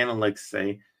what the analytics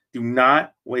say. Do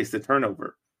not waste a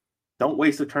turnover. Don't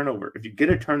waste a turnover. If you get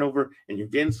a turnover and you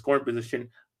get in scoring position,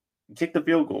 kick the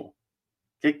field goal.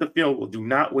 Kick the field goal. Do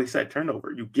not waste that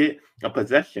turnover. You get a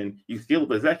possession, you steal a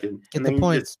possession, and then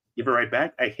you just give it right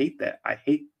back. I hate that. I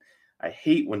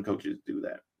hate when coaches do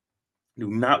that. Do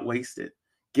not waste it.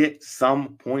 Get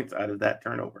some points out of that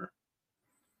turnover.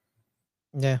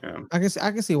 Yeah. I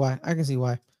can see why.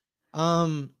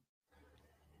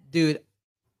 Dude.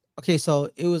 Okay, so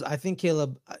it was, I think,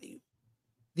 Caleb, I think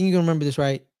you can remember this,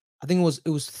 right? I think it was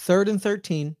 3rd and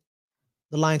 13.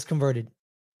 The Lions converted.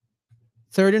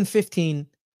 3rd and 15.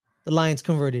 the Lions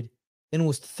converted. Then it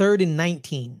was 3rd and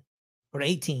 19 or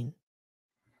 18.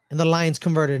 And the Lions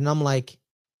converted. And I'm like,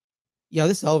 yo,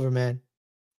 this is over, man.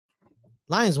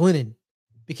 Lions winning.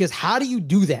 Because how do you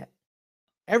do that?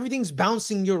 Everything's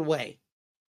bouncing your way.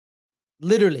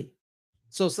 Literally.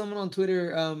 So someone on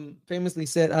Twitter famously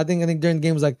said, I think during the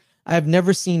game was like, I have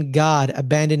never seen God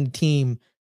abandon a team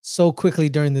so quickly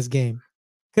during this game.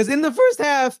 Because in the first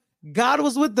half, God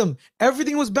was with them.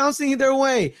 Everything was bouncing their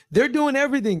way. They're doing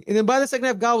everything. And then by the second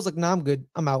half, God was like, nah, I'm good.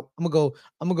 I'm out. I'm gonna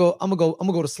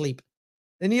go to sleep.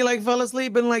 And he like fell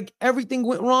asleep and like everything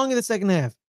went wrong in the second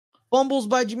half. Fumbles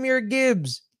by Jahmyr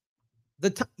Gibbs.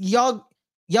 Y'all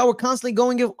were constantly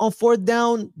going on 4th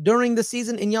down during the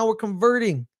season and y'all were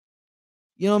converting.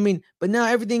 You know what I mean? But now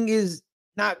everything is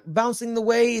not bouncing the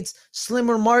way. It's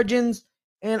slimmer margins.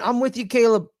 And I'm with you,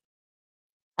 Caleb.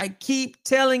 I keep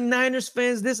telling Niners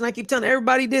fans this, and I keep telling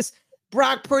everybody this.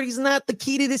 Brock Purdy's not the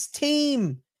key to this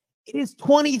team. It is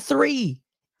 23.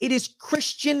 It is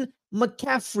Christian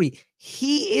McCaffrey.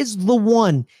 He is the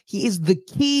one. He is the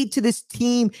key to this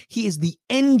team. He is the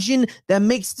engine that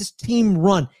makes this team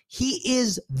run. He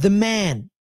is the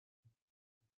man.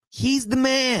 He's the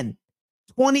man.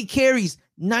 20 carries,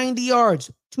 90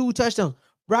 yards, 2 touchdowns.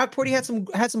 Brock Purdy had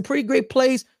some pretty great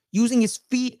plays using his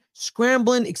feet,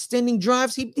 scrambling, extending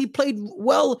drives. He played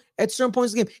well at certain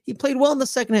points of the game. He played well in the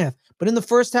second half, but in the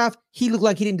first half, he looked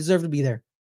like he didn't deserve to be there.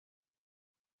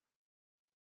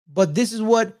 But this is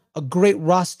what a great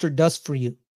roster does for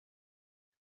you.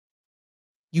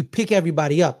 You pick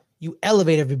everybody up. You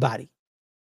elevate everybody.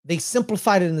 They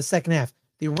simplified it in the second half.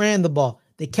 They ran the ball.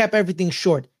 They kept everything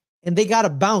short. And they got a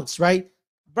bounce, right?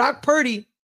 Brock Purdy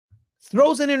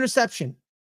throws an interception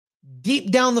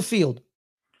deep down the field.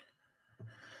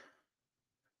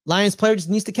 Lions player just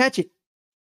needs to catch it.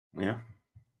 Yeah.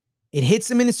 It hits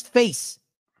him in his face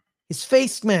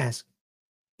mask,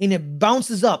 and it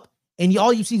bounces up. And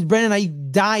all you see is Brandon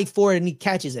Ayuk dive for it, and he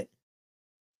catches it.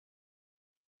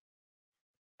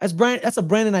 That's a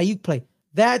Brandon Ayuk play.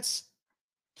 That's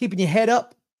keeping your head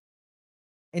up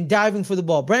and diving for the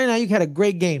ball. Brandon Ayuk had a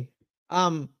great game.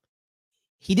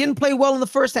 He didn't play well in the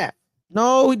first half.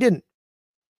 No, he didn't.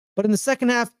 But in the second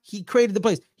half, he created the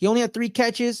plays. He only had 3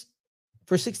 catches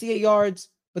for 68 yards,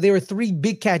 but they were 3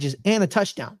 big catches and a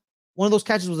touchdown. One of those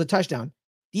catches was a touchdown.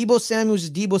 Deebo Samuel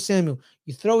is Deebo Samuel.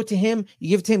 You throw it to him, you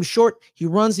give it to him short, he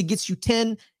runs, he gets you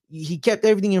 10. He kept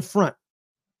everything in front.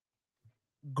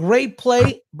 Great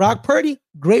play, Brock Purdy.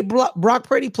 Great Brock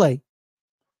Purdy play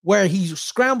where he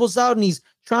scrambles out and he's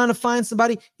trying to find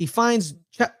somebody. He finds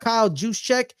Kyle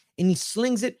Juszczyk and he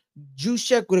slings it.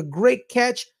 Juszczyk with a great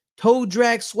catch, toe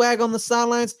drag swag on the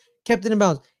sidelines, kept it in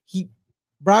bounds.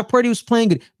 Brock Purdy was playing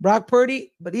good. Brock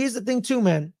Purdy, but here's the thing too,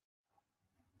 man.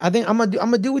 I think I'm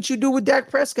gonna do what you do with Dak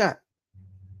Prescott.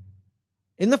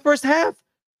 In the first half,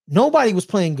 nobody was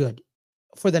playing good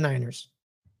for the Niners.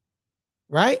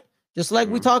 Right? Just like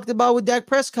we talked about with Dak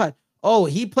Prescott. Oh,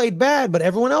 he played bad, but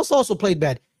everyone else also played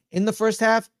bad. In the first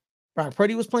half, Brock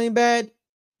Purdy was playing bad.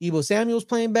 Deebo Samuel was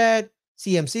playing bad.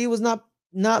 CMC was not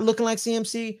looking like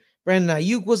CMC. Brandon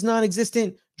Ayuk was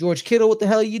non-existent. George Kittle, what the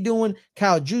hell are you doing?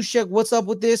 Kyle Juszczyk, what's up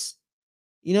with this?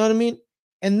 You know what I mean?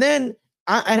 And then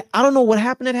I don't know what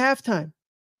happened at halftime.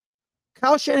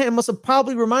 Kyle Shanahan must have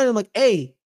probably reminded him, like,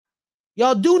 hey,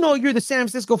 y'all do know you're the San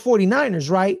Francisco 49ers,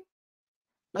 right?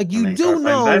 Like, you do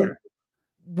know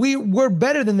we're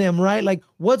better than them, right? Like,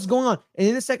 what's going on? And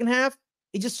in the second half,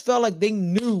 it just felt like they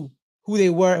knew who they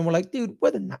were and were like, dude,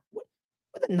 we're the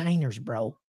Niners,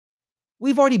 bro.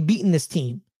 We've already beaten this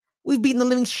team. We've beaten the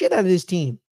living shit out of this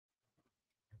team.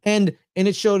 And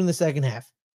it showed in the second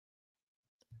half.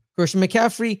 Christian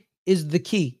McCaffrey is the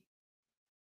key.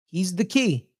 He's the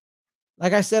key.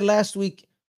 Like I said last week,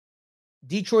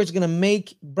 Detroit's going to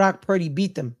make Brock Purdy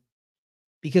beat them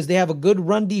because they have a good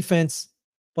run defense,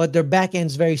 but their back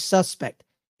end's very suspect.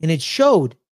 And it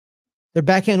showed. Their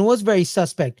back end was very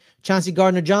suspect. Chauncey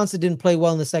Gardner-Johnson didn't play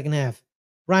well in the second half.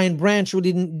 Brian Branch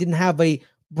really didn't have a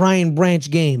Brian Branch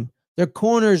game. Their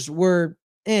corners were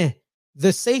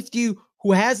The safety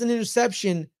who has an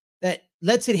interception that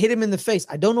lets it hit him in the face.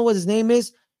 I don't know what his name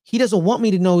is. He doesn't want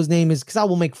me to know his name is because I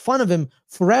will make fun of him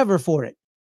forever for it.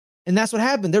 And that's what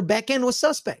happened. Their back end was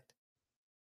suspect.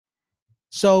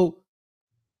 So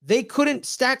they couldn't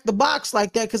stack the box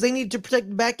like that because they needed to protect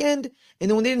the back end. And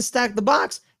then when they didn't stack the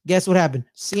box, guess what happened?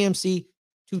 CMC,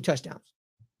 2 touchdowns,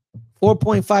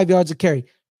 4.5 yards a carry.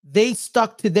 They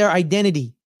stuck to their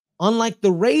identity. Unlike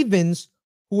the Ravens,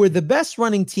 who were the best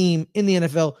running team in the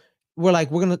NFL, we're like,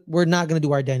 we're not gonna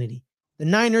do our identity. The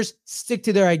Niners stick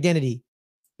to their identity.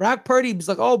 Brock Purdy was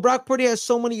like, oh, Brock Purdy has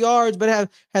so many yards, but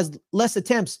has less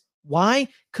attempts. Why?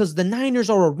 Because the Niners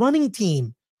are a running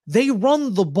team. They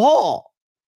run the ball.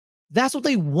 That's what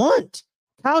they want.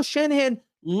 Kyle Shanahan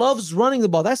loves running the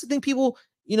ball. That's the thing people,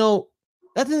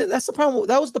 that's the problem.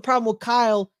 That was the problem with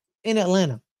Kyle in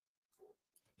Atlanta.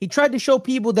 He tried to show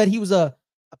people that he was a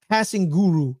passing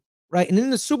guru, right? And in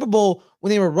the Super Bowl,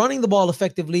 when they were running the ball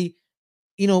effectively,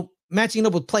 matching it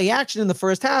up with play action in the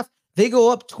first half, they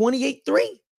go up 28-3.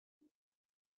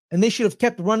 And they should have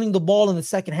kept running the ball in the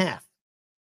second half.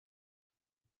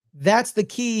 That's the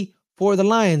key for the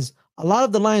Lions. A lot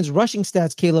of the Lions' rushing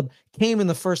stats, Caleb, came in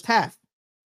the first half.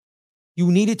 You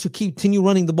needed to continue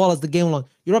running the ball as the game went along.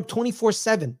 You're up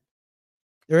 24-7.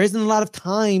 There isn't a lot of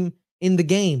time in the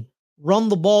game. Run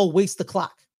the ball, waste the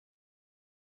clock.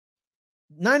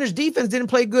 Niners defense didn't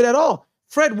play good at all.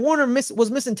 Fred Warner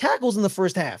was missing tackles in the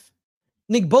first half.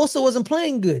 Nick Bosa wasn't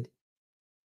playing good.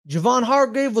 Javon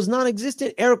Hargrave was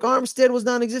non-existent. Eric Armstead was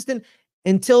non-existent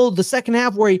until the second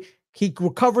half where he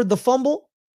recovered the fumble.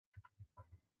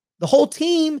 The whole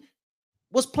team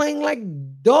was playing like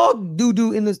dog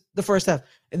doo-doo in the first half.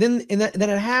 And then at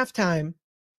halftime,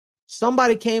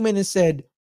 somebody came in and said,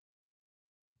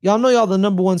 y'all know y'all the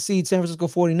number 1 seed San Francisco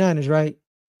 49ers, right?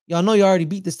 Y'all know you already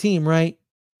beat this team, right?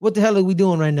 What the hell are we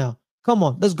doing right now? Come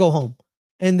on, let's go home.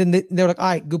 And then they're like, all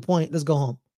right, good point. Let's go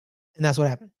home. And that's what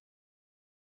happened.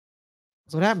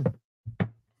 That's what happened.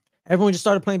 Everyone just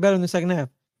started playing better in the second half.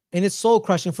 And it's soul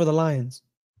crushing for the Lions.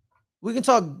 We can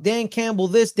talk Dan Campbell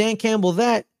this, Dan Campbell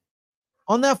that.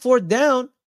 On that fourth down,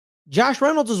 Josh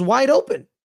Reynolds is wide open.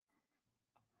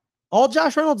 All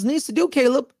Josh Reynolds needs to do,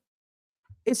 Caleb,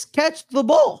 is catch the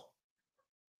ball.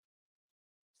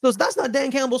 So that's not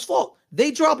Dan Campbell's fault.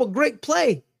 They drop a great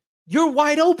play. You're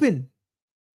wide open.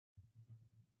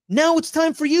 Now it's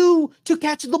time for you to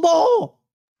catch the ball.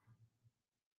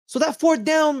 So that fourth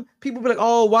down, people be like,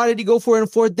 oh, why did he go for it on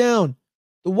fourth down?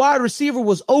 The wide receiver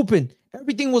was open.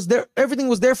 Everything was there. Everything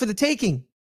was there for the taking.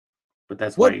 But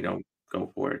that's why you don't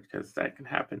go for it, because that can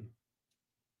happen.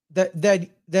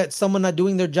 That someone not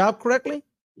doing their job correctly?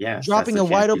 Yeah, dropping a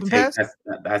wide open pass?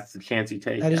 That's the chance you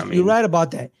take. You're right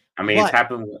about that. I mean, it's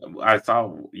happened. I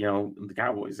saw, the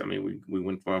Cowboys. I mean, we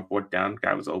went for a fourth down.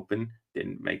 Guy was open,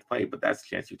 didn't make the play, but that's the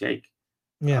chance you take.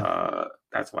 Yeah.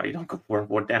 That's why you don't go for a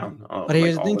fourth down. But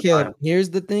here's the thing, Caleb. Here's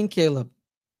the thing, Caleb.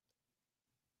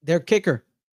 Their kicker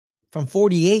from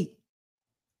 48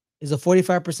 is a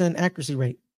 45% accuracy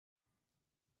rate.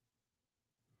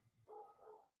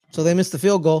 So they missed the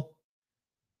field goal.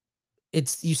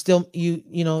 It's you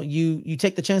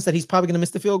take the chance that he's probably going to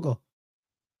miss the field goal.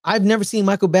 I've never seen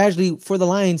Michael Badgley for the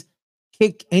Lions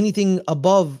kick anything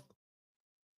above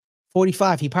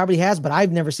 45. He probably has, but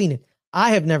I've never seen it.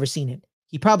 I have never seen it.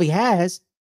 He probably has,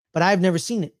 but I've never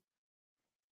seen it.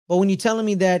 But when you're telling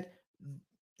me that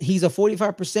he's a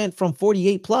 45% from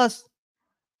 48 plus,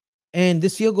 and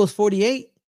this field goes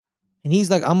 48, and he's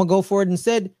like, I'm going to go for it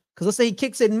instead, because let's say he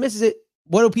kicks it and misses it.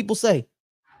 What do people say?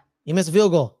 He missed a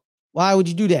field goal. Why would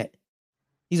you do that?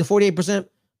 He's a 48%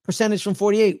 percentage from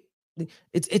 48.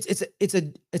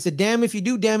 It's a damn if you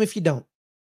do, damn if you don't.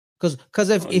 Because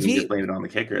if he just blame it on the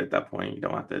kicker at that point, you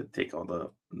don't have to take all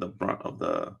the brunt of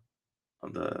the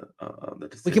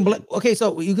decision. We can blame. Okay,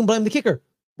 so you can blame the kicker.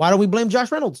 Why don't we blame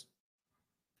Josh Reynolds?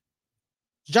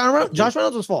 Josh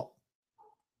Reynolds' fault.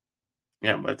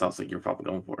 Yeah, but it's also your fault for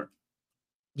going for it.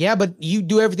 Yeah, but you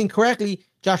do everything correctly.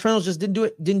 Josh Reynolds just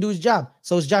didn't do his job.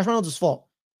 So it's Josh Reynolds' fault.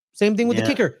 Same thing with the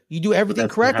kicker. You do everything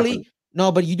correctly. No,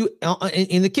 but you do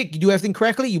in the kick, you do everything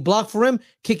correctly. You block for him.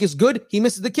 Kick is good. He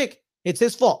misses the kick. It's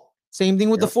his fault. Same thing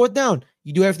with the fourth down.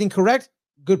 You do everything correct.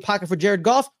 Good pocket for Jared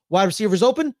Goff. Wide receivers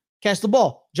open. Catch the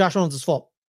ball. Josh Reynolds' fault.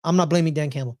 I'm not blaming Dan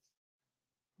Campbell.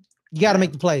 You got to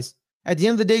make the plays. At the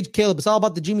end of the day, Caleb, it's all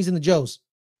about the Jimmies and the Joes.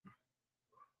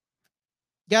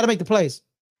 You got to make the plays.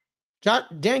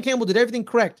 Dan Campbell did everything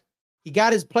correct. He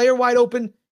got his player wide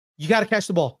open. You got to catch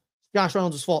the ball. Josh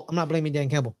Reynolds' fault. I'm not blaming Dan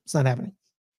Campbell. It's not happening.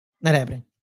 Not happening.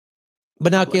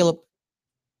 But now, Caleb,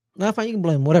 no, fine. You can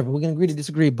blame whatever. We're gonna agree to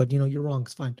disagree, but you're wrong.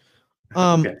 It's fine.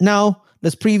 Okay. Now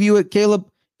let's preview it, Caleb.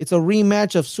 It's a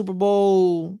rematch of Super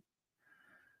Bowl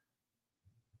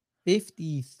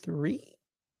 53.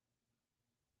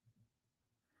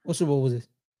 What Super Bowl was this?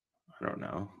 I don't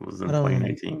know. It was in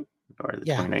 2019 or the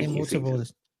 2019 what Super Bowl was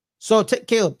this? So,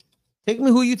 Caleb, take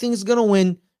me who you think is gonna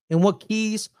win and what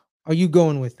keys are you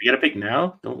going with? We gotta pick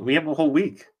now. We have a whole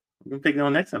week. We're gonna pick it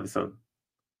on next episode.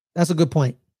 That's a good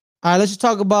point. All right, let's just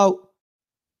talk about.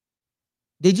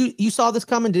 Did you saw this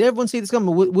coming? Did everyone see this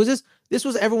coming? Was this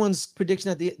was everyone's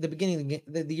prediction at the beginning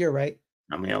of the year, right?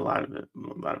 I mean, a lot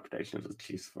of predictions with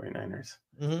Chiefs 49ers.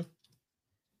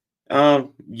 Mm-hmm.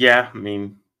 Yeah,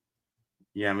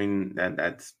 I mean,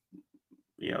 that's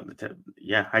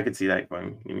yeah, I could see that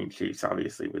going. I mean, Chiefs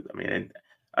obviously and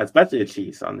especially the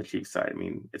Chiefs on the Chiefs side. I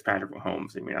mean, it's Patrick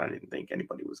Mahomes. I mean, I didn't think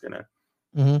anybody was gonna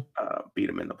beat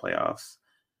him in the playoffs.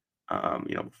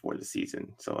 Before the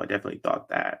season. So I definitely thought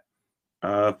that.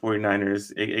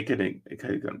 49ers, it could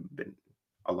have been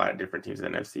a lot of different teams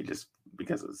in the NFC just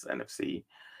because it's NFC.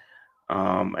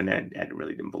 And then I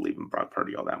really didn't believe in Brock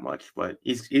Purdy all that much, but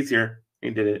he's here.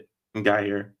 He did it and got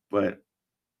here. But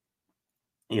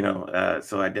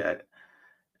so I did.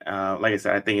 Like I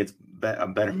said, I think it's a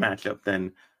better matchup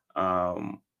than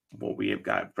what we have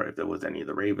got if there was any of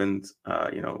the Ravens.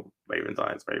 Ravens,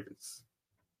 Lions, Ravens,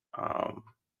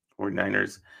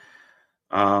 49ers.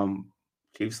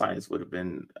 Chiefs Lions would have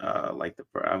been I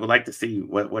would like to see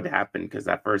what happened because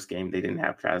that first game they didn't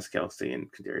have Travis Kelce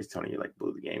and Kadarius Toney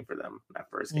blew the game for them that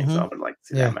first game. So I would like to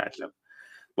see that matchup.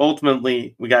 But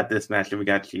ultimately, we got this matchup. We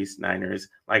got Chiefs Niners.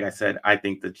 Like I said, I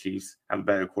think the Chiefs have a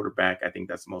better quarterback. I think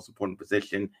that's the most important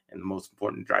position and the most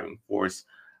important driving force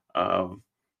of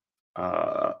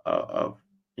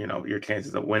your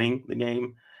chances of winning the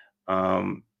game.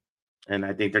 And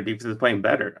I think their defense is playing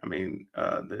better. I mean,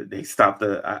 they stopped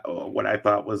what I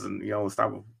thought was an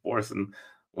unstoppable force and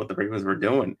what the Ravens were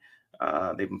doing.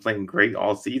 They've been playing great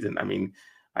all season. I mean,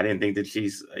 I didn't think the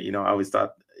Chiefs. I always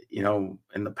thought, in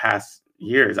the past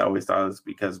years, I always thought it was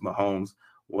because Mahomes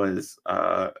was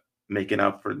making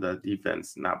up for the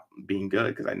defense not being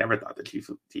good. Because I never thought the Chiefs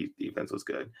defense was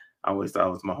good. I always thought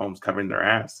it was Mahomes covering their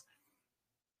ass.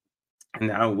 And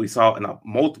now we saw in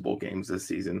multiple games this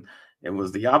season. It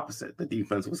was the opposite. The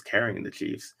defense was carrying the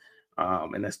Chiefs,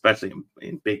 and especially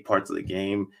in big parts of the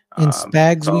game. In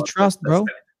Spags, we trust, bro.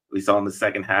 We saw in the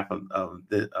second half of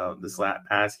this last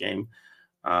past game,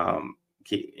 the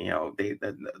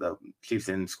Chiefs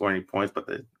didn't score any points, but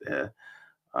the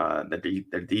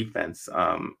defense,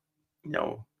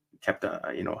 kept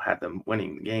had them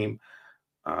winning the game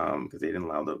because they didn't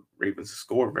allow the Ravens to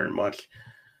score very much.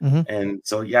 And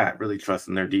so, yeah, I really trust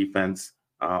in their defense.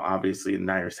 Obviously, the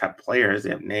Niners have players,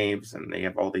 they have names, and they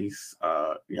have all these,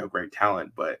 great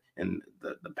talent. But in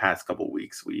the past couple of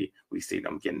weeks, we see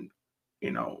them getting,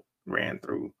 ran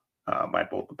through by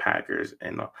both the Packers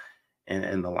and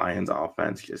the Lions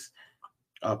offense, just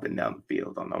up and down the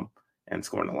field on them and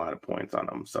scoring a lot of points on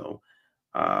them. So,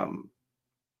 so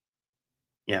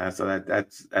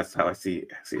that's how I see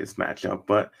this matchup.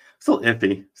 But still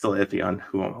iffy on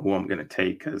who I'm going to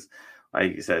take because.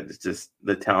 Like you said, it's just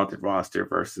the talented roster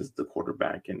versus the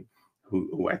quarterback, and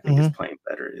who I think is playing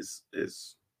better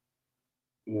is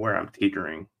where I'm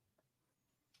teetering.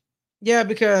 Yeah,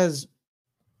 because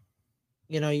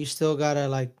you still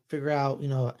gotta figure out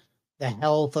the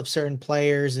health of certain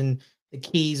players and the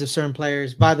keys of certain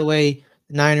players. By the way,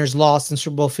 the Niners lost in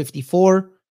Super Bowl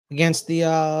 54 against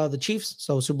the Chiefs,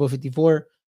 so Super Bowl 54.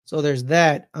 So there's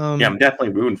that. I'm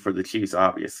definitely rooting for the Chiefs,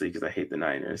 obviously, because I hate the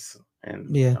Niners,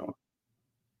 and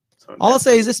So all I'll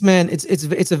say is this, man.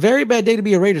 It's a very bad day to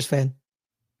be a Raiders fan.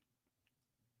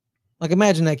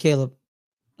 Imagine that, Caleb.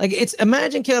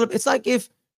 Imagine, Caleb. It's like if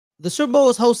the Super Bowl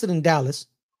was hosted in Dallas,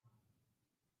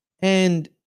 and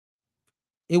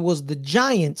it was the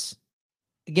Giants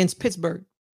against Pittsburgh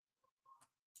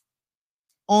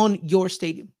on your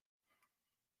stadium.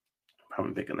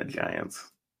 I'm picking the Giants.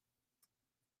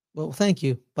 Well, thank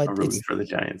you, but I'm rooting for the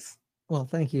Giants. Well,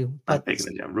 thank you. I'm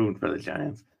rooting for the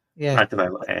Giants. Yeah, not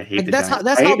because I hate the Giants.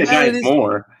 I hate the Giants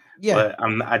more. Yeah, but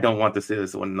I don't want the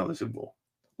Steelers to win another Super Bowl.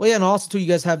 Well, yeah, and also too, you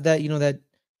guys have that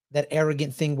that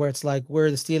arrogant thing where it's like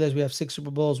we're the Steelers, we have 6 Super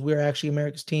Bowls, we're actually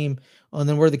America's team, and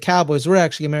then we're the Cowboys, we're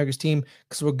actually America's team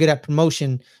because we're good at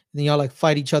promotion. And then y'all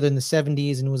fight each other in the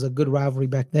 70s, and it was a good rivalry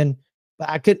back then.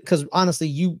 But because honestly,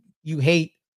 you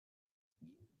hate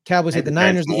Cowboys, hate the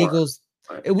Niners, the Eagles.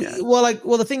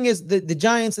 Well, the thing is, the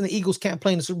Giants and the Eagles can't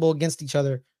play in the Super Bowl against each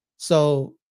other,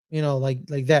 so. Like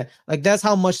that. That's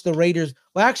how much the Raiders.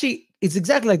 Well, actually, it's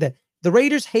exactly like that. The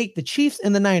Raiders hate the Chiefs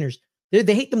and the Niners. They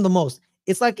hate them the most.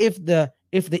 It's like if the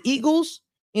Eagles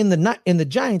and the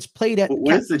Giants played at.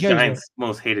 Where's the Giants'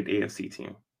 most hated AFC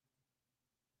team?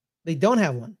 They don't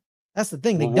have one. That's the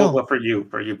thing. They don't. What for you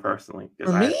personally?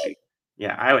 For me?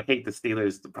 I would hate the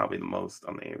Steelers probably the most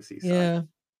on the AFC side. Yeah.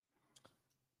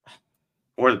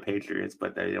 Or the Patriots,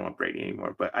 but they don't want Brady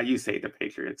anymore. But I used to hate the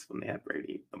Patriots when they had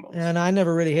Brady the most. And I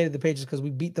never really hated the Patriots because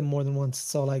we beat them more than once.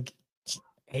 So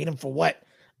hate them for what?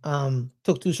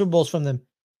 Took 2 Super Bowls from them.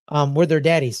 We're their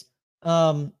daddies.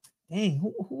 Dang,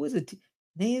 who is it?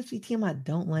 The AFC team I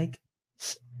don't like.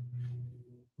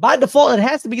 By default, it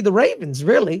has to be the Ravens,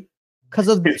 really, because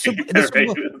of the Super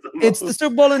Bowl. It's the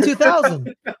Super Bowl in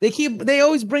 2000. They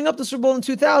always bring up the Super Bowl in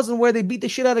 2000 where they beat the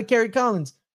shit out of Kerry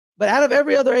Collins. But out of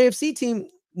every other AFC team,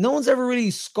 no one's ever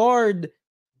really scarred.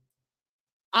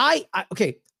 I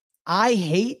hate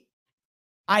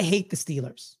the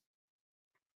Steelers.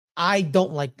 I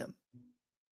don't like them.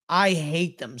 I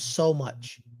hate them so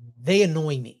much. They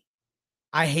annoy me.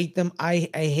 I hate them.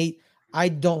 I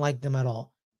don't like them at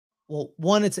all. Well,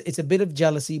 one, it's a bit of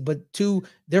jealousy, but two,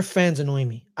 their fans annoy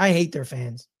me. I hate their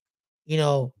fans. You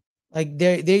know, like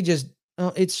they just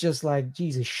it's just like,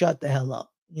 Jesus, shut the hell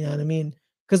up. You know what I mean?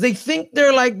 Because they think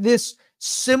they're like this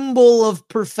symbol of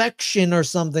perfection or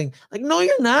something. Like, no,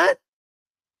 you're not.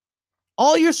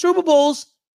 All your Super Bowls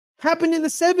happened in the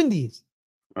 70s.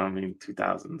 I mean,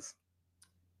 2000s.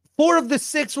 4 of the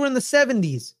 6 were in the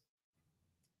 70s.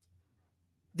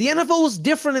 The NFL was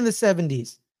different in the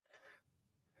 70s.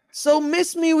 So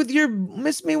miss me with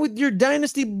your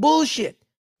dynasty bullshit.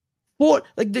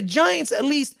 Like the Giants at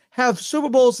least have Super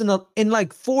Bowls in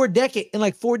like 4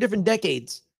 different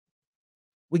decades.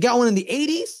 We got one in the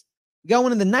 80s, we got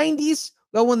one in the 90s,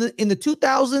 we got one in the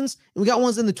 2000s, and we got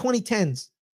ones in the 2010s.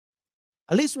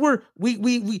 At least we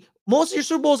most of your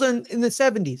Super Bowls are in the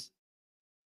 70s.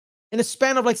 In a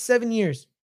span of like 7 years.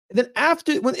 And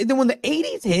then when the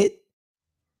 80s hit,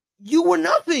 you were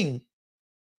nothing.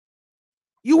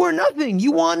 You were nothing.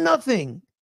 You won nothing.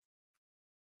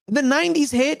 The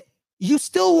 90s hit, you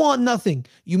still won nothing.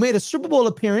 You made a Super Bowl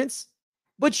appearance,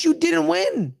 but you didn't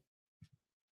win.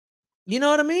 You know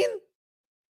what I mean?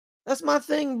 That's my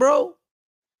thing, bro.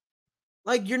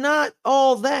 Like, you're not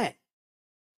all that.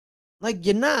 Like,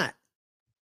 you're not.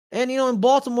 And, in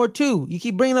Baltimore, too. You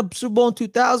keep bringing up Super Bowl in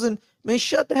 2000. Man,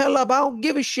 shut the hell up. I don't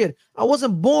give a shit. I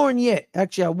wasn't born yet.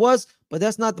 Actually, I was, but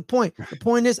that's not the point. The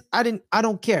point is, I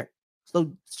don't care. So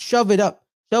shove it up.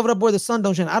 Shove it up where the sun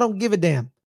don't shine. I don't give a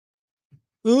damn.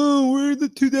 Oh, we're the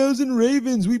 2000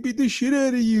 Ravens. We beat the shit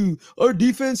out of you. Our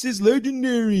defense is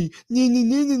legendary.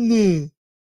 Now,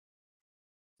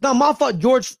 my fault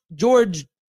George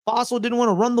Fossil didn't want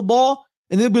to run the ball.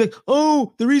 And they'd be like,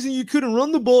 oh, the reason you couldn't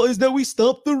run the ball is that we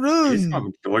stopped the run. Is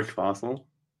George Fossil?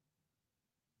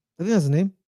 I think that's his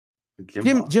name.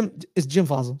 Jim. It's Jim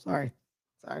Fossil. Sorry.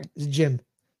 It's Jim.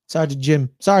 Sorry to Jim.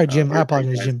 Sorry, Jim. I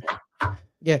apologize, Jim.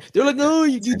 Yeah. They're like, no,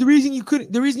 the reason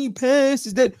you passed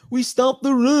is that we stopped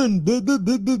the run.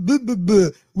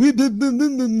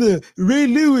 Ray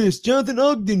Lewis, Jonathan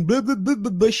Ogden,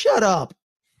 shut up.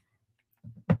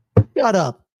 Shut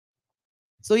up.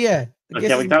 So yeah.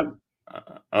 Can we talk?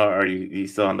 Are you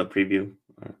still on the preview?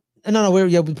 No,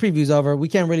 the preview's over. We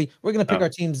can't really. We're gonna pick our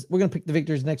teams. We're gonna pick the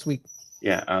victors next week.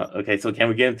 Yeah. Okay. So can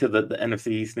we get into the NFC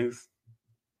East news?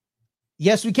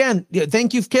 Yes, we can. Yeah,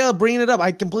 thank you, Caleb, bringing it up.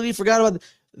 I completely forgot about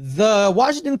the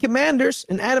Washington Commanders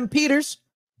and Adam Peters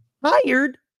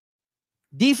hired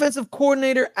defensive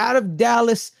coordinator out of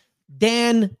Dallas,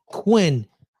 Dan Quinn.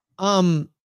 I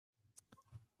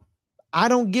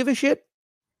don't give a shit,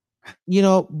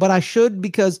 but I should,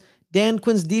 because Dan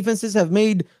Quinn's defenses have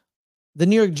made the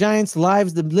New York Giants'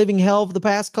 lives the living hell for the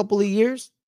past couple of years.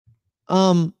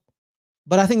 But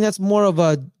I think that's more of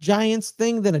a Giants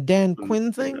thing than a Dan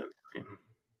Quinn thing.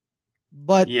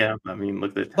 But yeah, I mean,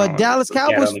 look at but Dallas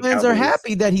Cowboys fans are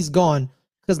happy that he's gone,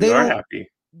 because they are happy.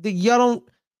 Y'all don't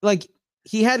like.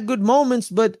 He had good moments,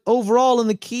 but overall in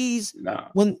the keys,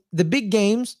 when the big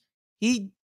games, he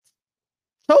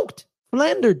choked,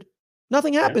 floundered.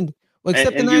 Nothing happened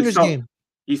except the Niners game.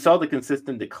 You saw the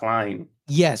consistent decline.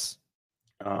 Yes.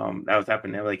 That was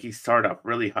happening. Like, he started off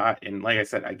really hot, and like I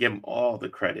said, I give him all the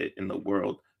credit in the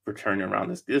world for turning around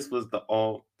this. This was the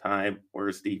all-time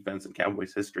worst defense in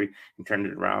Cowboys history, and turned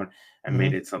it around and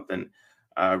made it something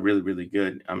really, really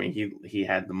good. I mean, he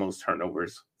had the most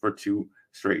turnovers for 2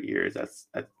 straight years. That's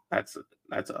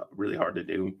really hard to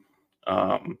do.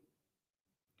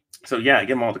 So yeah, I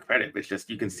give him all the credit. But it's just,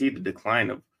 you can see the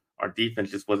decline of our defense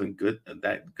just wasn't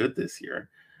that good this year.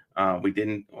 We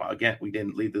didn't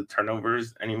lead the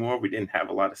turnovers anymore. We didn't have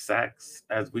a lot of sacks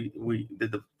as we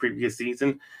did the previous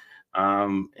season.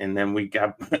 And then we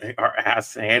got our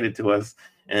ass handed to us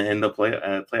in the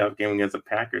playoff game against the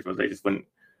Packers, where they just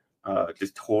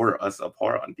just tore us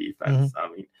apart on defense. I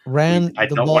mean, ran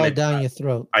the ball down your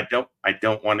throat. I don't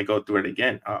want to go through it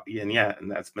again.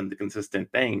 And that's been the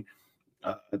consistent thing,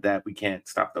 that we can't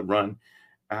stop the run.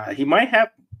 He might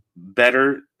have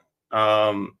better.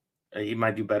 He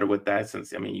might do better with that,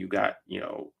 since, I mean, you got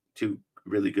 2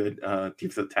 really good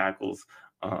defensive tackles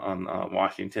on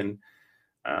Washington,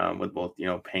 with both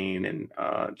Payne and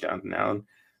Jonathan Allen.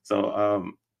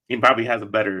 So he probably has a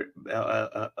better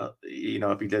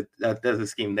if he does a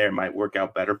scheme there, it might work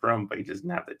out better for him. But he doesn't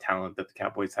have the talent that the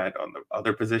Cowboys had on the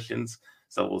other positions.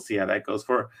 So we'll see how that goes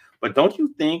for. But don't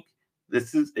you think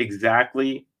this is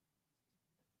exactly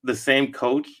the same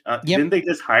coach. Yep. Didn't they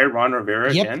just hire Ron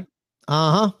Rivera Yep. again?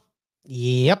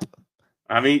 Yep.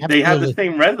 I mean, they have the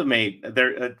same resume.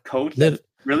 They're a coach that's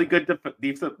really good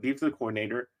defensive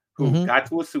coordinator who got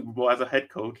to a Super Bowl as a head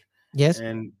coach. Yes.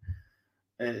 And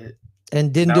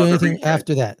didn't do anything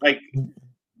after that. Like,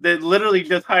 they literally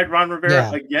just hired Ron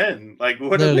Rivera again. Like,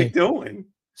 what are they doing?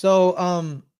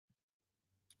 So,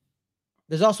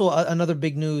 there's also another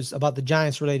big news about the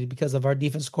Giants related because of our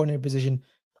defense coordinator position.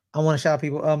 I want to shout out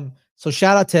people. So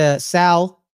shout out to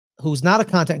Sal, who's not a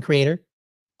content creator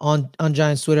on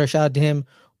Giants Twitter. Shout out to him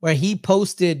where he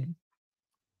posted.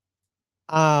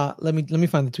 Let me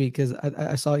find the tweet because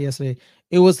I saw it yesterday.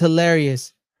 It was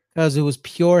hilarious because it was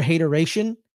pure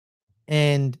hateration,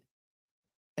 and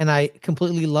I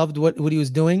completely loved what he was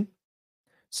doing.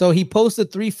 So he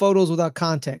posted 3 photos without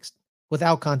context.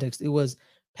 It was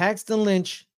Paxton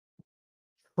Lynch,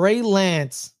 Trey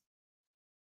Lance,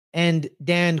 and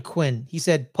Dan Quinn. He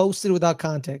said posted without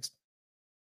context.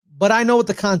 But I know what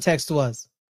the context was.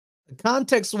 The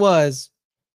context was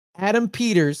Adam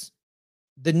Peters,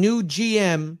 the new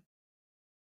GM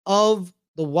of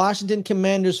the Washington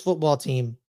Commanders football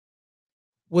team,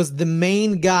 was the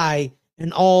main guy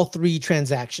in all 3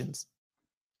 transactions.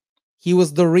 He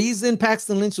was the reason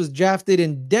Paxton Lynch was drafted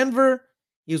in Denver.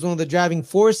 He was one of the driving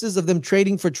forces of them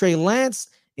trading for Trey Lance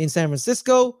in San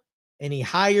Francisco, and he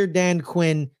hired Dan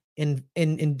Quinn in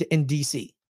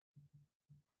DC.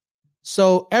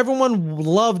 So everyone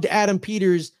loved Adam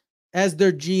Peters as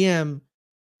their GM,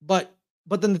 but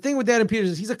then the thing with Adam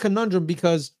Peters is he's a conundrum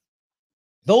because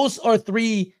those are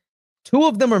 2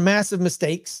 of them are massive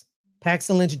mistakes,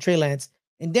 Paxton Lynch and Trey Lance.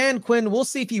 And Dan Quinn, we'll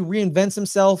see if he reinvents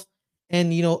himself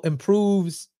and,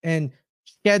 improves and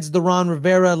sheds the Ron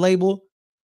Rivera label.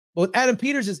 But with Adam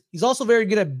Peters, he's also very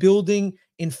good at building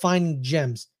and finding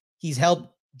gems. He's helped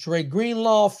Dre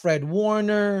Greenlaw, Fred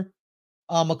Warner,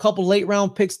 a couple late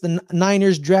round picks the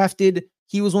Niners drafted.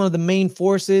 He was one of the main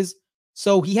forces.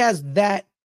 So he has that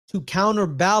to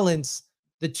counterbalance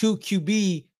the 2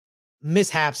 QB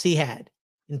mishaps he had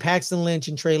in Paxton Lynch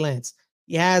and Trey Lance.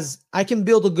 He has, I can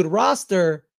build a good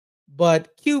roster, but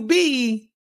QB,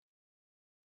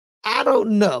 I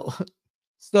don't know.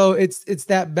 So it's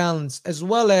that balance as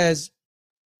well as,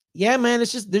 yeah, man,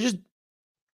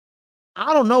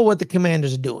 I don't know what the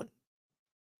Commanders are doing.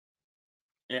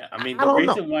 Yeah, I mean, the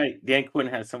reason why Dan Quinn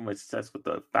had so much success with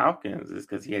the Falcons is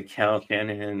because he had Cal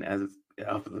Shanahan as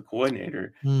offensive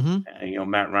coordinator. And,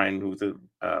 Matt Ryan, who's a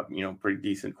pretty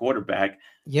decent quarterback.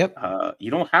 Yep.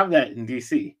 You don't have that in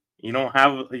DC. You don't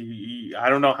have. I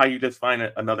don't know how you just find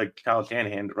another Kyle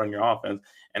Shanahan to run your offense,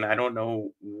 and I don't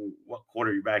know what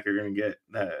quarterback you're going to get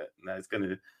that's going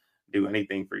to do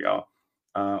anything for y'all.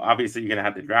 Obviously, you're going to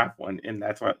have to draft one, and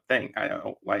that's what I think. I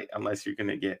don't like unless you're going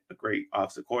to get a great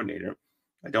offensive coordinator.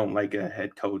 I don't like a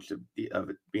head coach of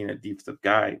being a defensive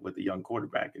guy with a young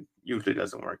quarterback. It usually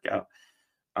doesn't work out.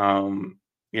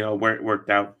 Where it worked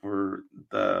out for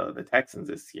the Texans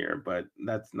this year, but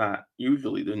that's not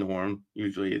usually the norm.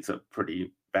 Usually it's a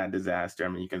pretty bad disaster. I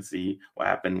mean, you can see what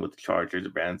happened with the Chargers,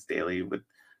 Brandon Staley with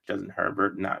Justin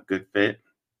Herbert, not good fit.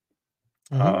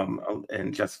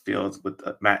 And Justin Fields with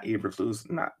Matt Eberflus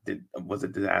was a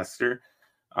disaster.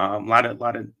 A lot of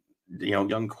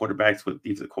young quarterbacks with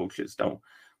defensive coaches don't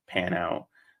pan out.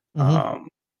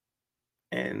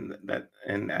 And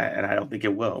I don't think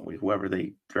it will. Whoever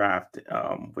they draft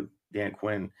with Dan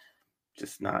Quinn,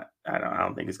 just not. I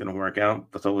don't think it's going to work out.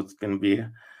 So it's going to be a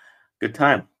good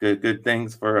time. Good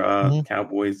things for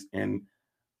Cowboys and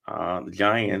the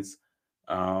Giants.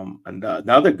 And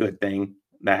another good thing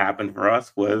that happened for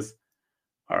us was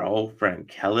our old friend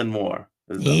Kellen Moore.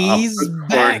 He's back.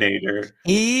 Coordinator.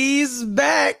 He's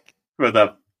back for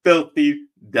the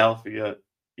Philadelphia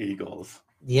Eagles.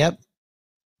 Yep.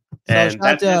 And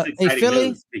that's just exciting Philly,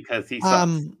 news because he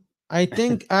sucks. I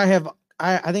think I got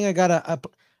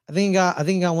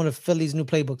one of Philly's new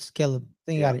playbooks, Caleb. I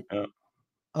think I got it.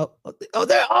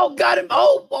 Got him.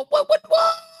 What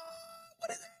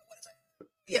is it?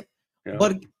 Yep.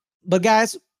 Yeah. But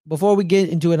guys, before we get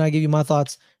into it and I give you my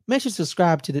thoughts, make sure to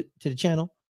subscribe to the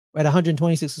channel. We're at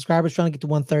 126 subscribers, trying to get to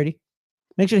 130.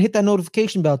 Make sure to hit that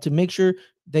notification bell to make sure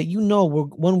that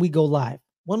when we go live.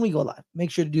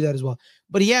 Make sure to do that as well.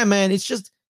 But yeah, man, it's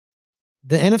just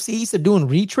the NFC East are doing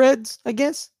retreads, I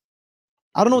guess.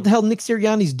 I don't know what the hell Nick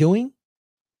Sirianni's doing.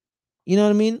 You know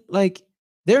what I mean? Like,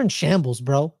 they're in shambles,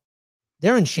 bro.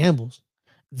 They're in shambles.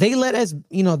 They let us,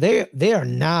 they are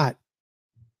not.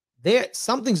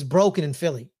 Something's broken in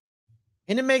Philly.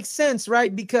 And it makes sense,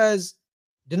 right? Because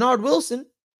Denard Wilson,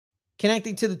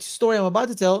 connecting to the story I'm about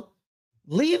to tell,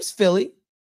 leaves Philly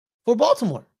for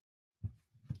Baltimore.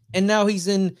 and now he's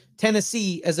in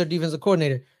Tennessee as their defensive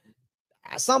coordinator.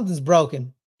 Something's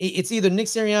broken. It's either Nick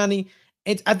Sirianni.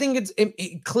 I think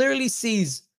it clearly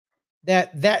sees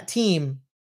that team.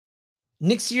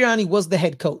 Nick Sirianni was the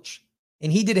head coach,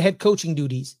 and he did head coaching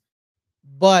duties,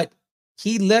 but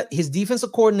he let his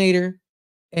defensive coordinator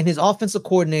and his offensive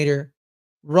coordinator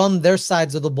run their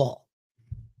sides of the ball.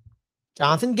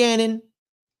 Jonathan Gannon,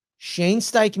 Shane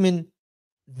Steichen,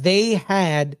 they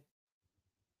had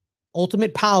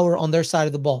ultimate power on their side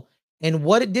of the ball. And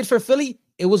what it did for Philly,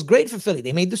 it was great for Philly.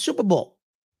 They made the Super Bowl.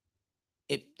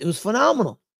 It was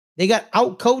phenomenal. They got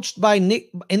outcoached by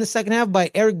Nick in the second half by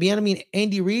Eric Bieniemy and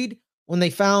Andy Reid when they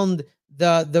found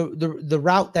the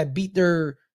route that beat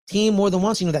their team more than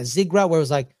once. You know, that zig route where it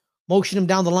was like motion him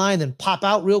down the line, then pop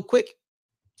out real quick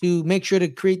to make sure to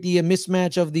create the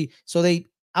mismatch of the. So they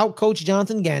outcoached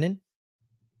Jonathan Gannon.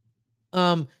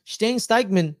 Shane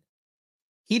Steichen,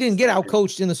 he didn't get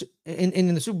outcoached in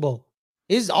the Super Bowl.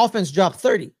 His offense dropped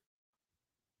 30.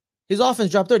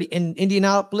 And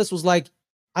Indianapolis was like,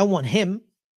 I want him.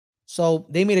 So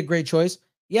they made a great choice.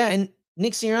 Yeah, and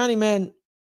Nick Sirianni, man,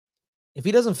 if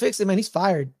he doesn't fix it, man, he's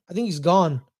fired. I think he's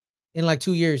gone in like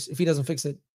 2 years if he doesn't fix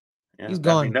it. Yeah, he's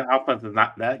gone. I mean, that offense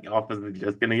is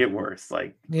just going to get worse.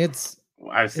 Like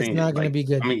I've seen, it's not going to be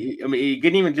good. I mean, you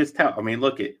can even just tell. I mean,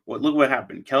 look what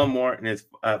happened. Kellen Moore in his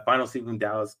final season in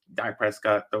Dallas, Dak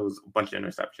Prescott throws a bunch of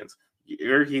interceptions.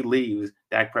 Year he leaves,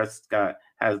 Dak Prescott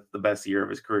has the best year of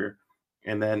his career,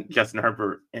 and then Justin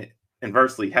Herbert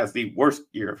inversely has the worst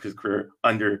year of his career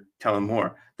under Kellen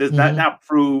Moore. Does that not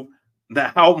prove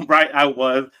that how right I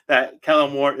was that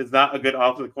Kellen Moore is not a good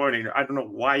offensive coordinator? I don't know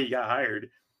why he got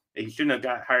hired. He shouldn't have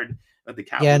got hired at the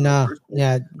Cowboys. I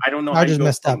don't know how you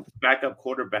go from backup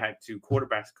quarterback to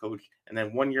quarterbacks coach, and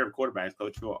then 1 year of quarterbacks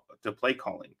coach to play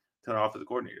calling to an offensive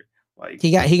coordinator. Like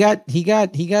he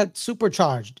got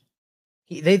supercharged.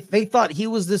 They thought he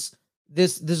was this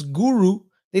guru.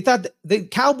 They thought the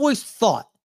Cowboys thought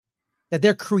that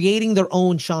they're creating their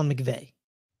own Sean McVay.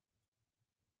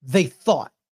 They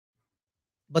thought,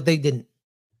 but they didn't,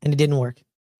 and it didn't work.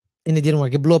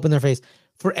 It blew up in their face.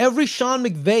 For every Sean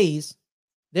McVays,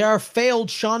 there are failed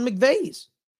Sean McVays.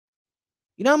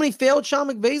 You know how many failed Sean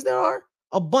McVays there are?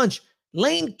 A bunch.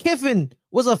 Lane Kiffin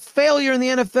was a failure in the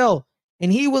NFL,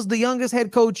 and he was the youngest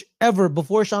head coach ever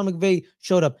before Sean McVay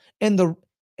showed up.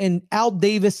 And Al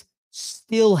Davis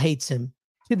still hates him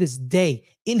to this day.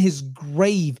 In his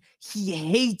grave, he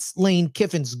hates Lane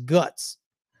Kiffin's guts.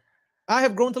 I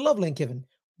have grown to love Lane Kiffin,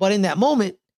 but in that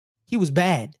moment, he was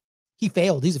bad. He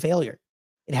failed. He's a failure.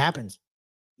 It happens.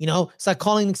 You know, it's like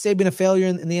calling Nick Saban a failure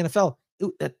in the NFL.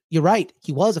 You're right.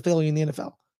 He was a failure in the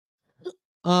NFL.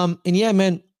 And yeah,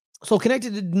 man. So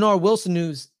connected to Denard Wilson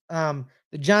news, the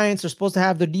Giants are supposed to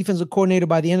have their defensive coordinator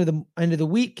by the end of the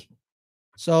week.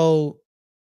 So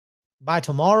by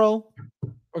tomorrow,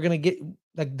 we're gonna get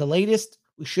like the latest.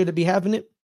 We should be having it.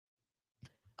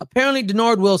 Apparently,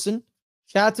 Denard Wilson.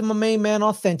 Shout out to my main man,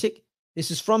 Authentic.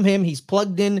 This is from him. He's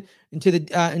plugged into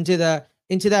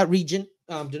that region.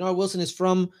 Denard Wilson is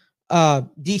from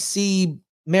DC,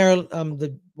 Maryland,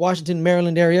 the Washington,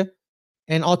 Maryland area,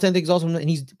 and Authentic is also and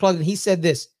he's plugged in. He said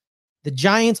this: the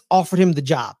Giants offered him the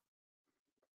job.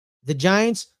 The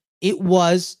Giants, it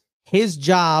was his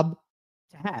job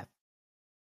to have.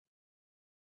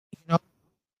 You know,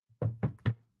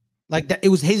 like that, it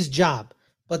was his job.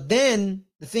 But then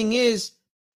the thing is,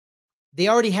 they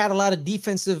already had a lot of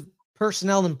defensive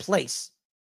personnel in place.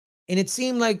 And it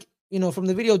seemed like, you know, from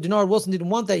the video, Denard Wilson didn't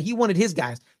want that. He wanted his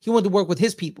guys. He wanted to work with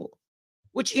his people,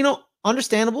 which, you know,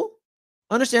 understandable.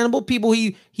 People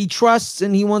he trusts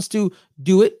and he wants to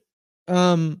do it.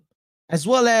 As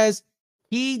well as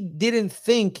he didn't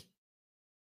think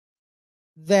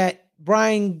that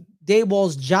Brian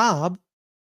Daboll's job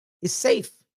is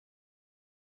safe.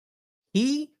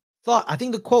 He thought, I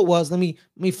think the quote was, let me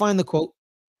find the quote.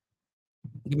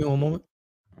 Give me one moment.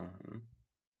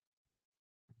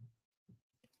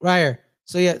 Right here.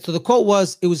 So yeah, so the quote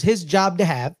was, it was his job to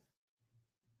have,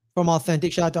 from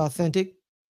Authentic. Shout out to Authentic.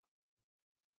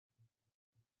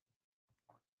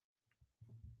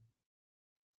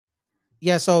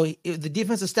 Yeah, so the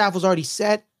defensive staff was already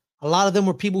set. A lot of them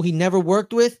were people he never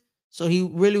worked with. So he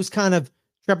really was kind of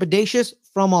trepidatious,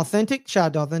 from Authentic. Shout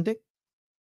out to Authentic.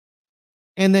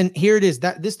 And then here it is.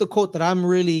 This is the quote that I'm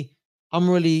really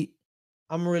focused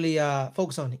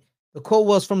on. The quote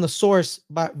was from the source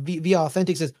via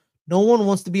Authentic. Says, no one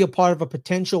wants to be a part of a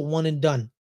potential one and done.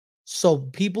 So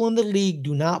people in the league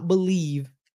do not believe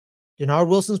Denard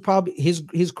Wilson's probably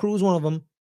his crew is one of them.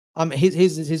 Him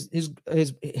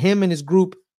and his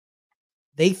group,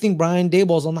 they think Brian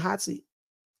Daboll's on the hot seat.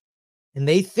 And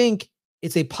they think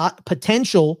it's a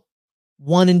potential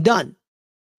one and done.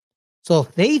 So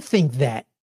if they think that,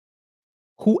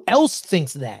 who else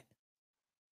thinks that?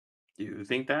 Do you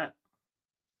think that?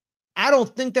 I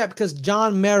don't think that, because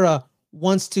John Mara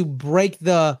wants to break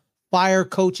the fire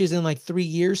coaches in like 3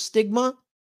 years stigma.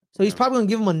 So he's probably going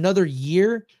to give him another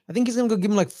year. I think he's going to go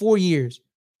give him like 4 years,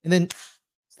 and then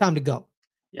it's time to go.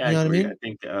 Yeah, you know I agree. what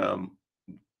I mean?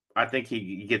 I think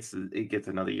he gets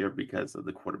another year because of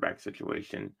the quarterback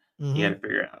situation. He had to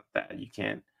figure out that you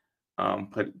can't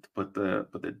put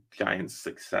the Giants'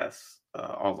 success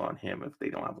all on him if they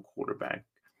don't have a quarterback.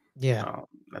 Yeah.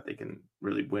 That they can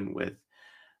really win with.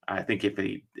 I think if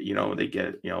they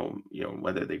get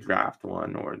whether they draft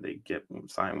one or they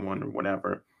sign one or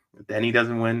whatever, if then he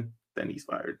doesn't win, then he's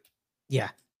fired. Yeah.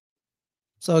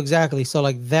 So exactly. So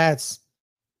like that's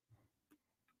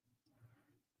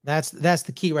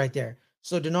the key right there.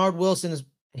 So Denard Wilson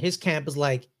his camp is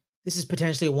like, this is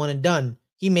potentially a one and done.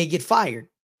 He may get fired.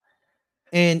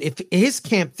 And if his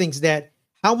camp thinks that,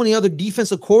 how many other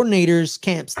defensive coordinators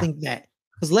camps think that?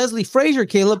 Because Leslie Frazier,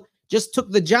 Caleb, just took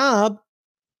the job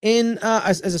in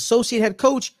as associate head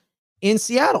coach in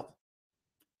Seattle.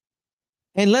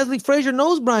 And Leslie Frazier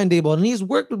knows Brian Daboll, and he's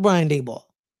worked with Brian Daboll,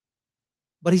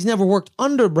 but he's never worked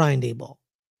under Brian Daboll.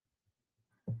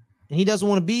 And he doesn't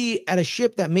want to be at a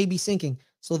ship that may be sinking.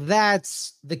 So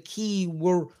that's the key.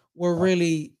 We're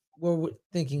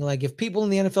thinking, like, if people in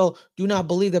the NFL do not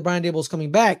believe that Brian Daboll is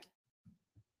coming back,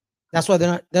 that's why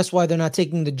they're not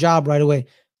taking the job right away.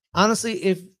 Honestly,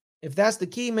 if that's the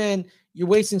key, man, you're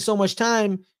wasting so much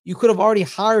time. You could have already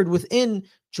hired within.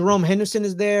 Jerome Henderson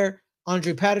is there.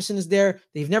 Andre Patterson is there.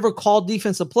 They've never called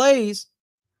defensive plays,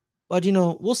 but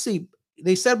we'll see.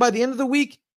 They said by the end of the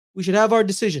week, we should have our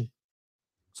decision.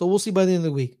 So we'll see by the end of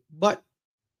the week. But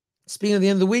speaking of the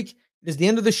end of the week, it is the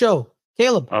end of the show.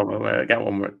 Caleb. Oh, wait, I got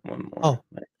one more. Oh,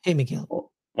 hit me, Caleb.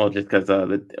 Well, just because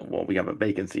we have a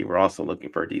vacancy, we're also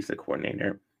looking for a decent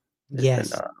coordinator.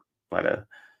 There's been, a lot of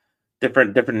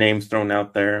different names thrown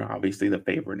out there. Obviously, the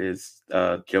favorite is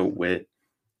Joe Witt,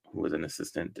 who was an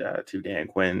assistant to Dan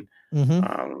Quinn.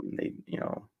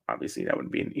 Obviously that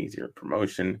would be an easier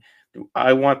promotion. Do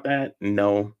I want that?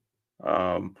 No.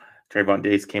 Trayvon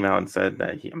Diggs came out and said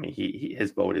that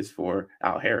his vote is for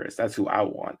Al Harris. That's who I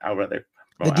want. I'd rather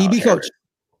the DB coach.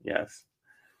 Yes.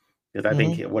 Because I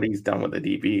think what he's done with the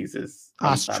DBs is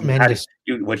tremendous.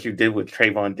 What you did with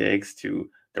Trayvon Diggs to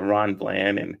DeRon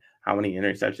Bland and how many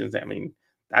interceptions. I mean,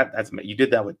 that's you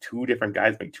did that with two different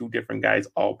guys, two different guys,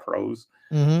 all pros.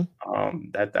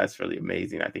 That's really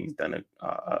amazing. I think he's done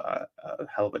a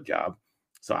hell of a job.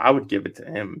 So I would give it to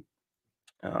him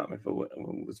if it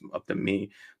was up to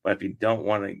me. But if you don't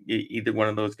want to get either one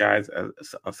of those guys,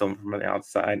 someone from the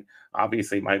outside,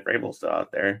 obviously Mike Vrabel's still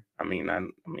out there. I mean,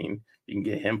 you can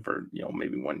get him for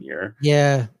maybe 1 year.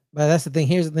 Yeah, but that's the thing.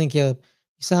 Here's the thing, Caleb.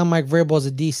 You sound Mike Vrabel as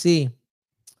a DC.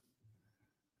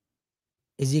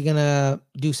 Is he gonna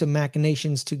do some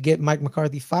machinations to get Mike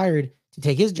McCarthy fired to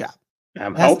take his job? I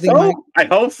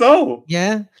hope so.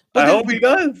 Yeah, I hope he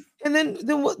does. And then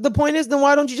the point is, then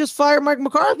why don't you just fire Mike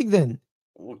McCarthy then?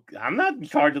 Well, I'm not in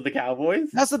charge of the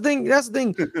Cowboys. That's the thing.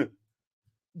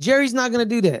 Jerry's not gonna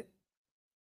do that.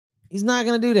 He's not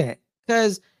gonna do that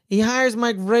because he hires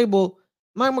Mike Vrabel.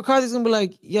 Mike McCarthy's gonna be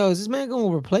like, "Yo, is this man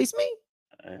gonna replace me?"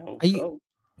 I hope so.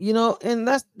 And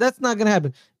that's not gonna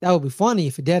happen. That would be funny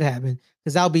if it did happen,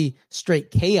 because that'll be straight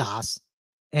chaos,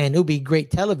 and it'll be great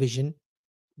television.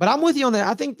 But I'm with you on that.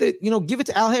 I think that give it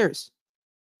to Al Harris.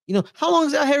 How long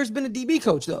has Al Harris been a DB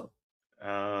coach though?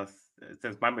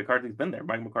 Since Mike McCarthy's been there.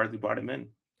 Mike McCarthy brought him in.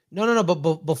 No.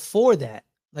 But before that,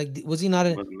 like, was he not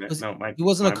he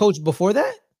wasn't a coach before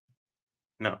that?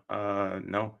 No,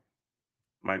 no.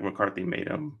 Mike McCarthy made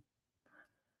him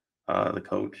the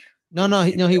coach.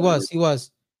 He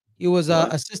was. He was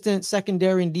assistant,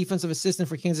 secondary, and defensive assistant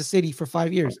for Kansas City for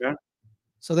 5 years. Okay.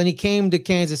 So then he came to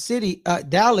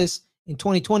Dallas in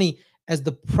 2020 as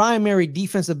the primary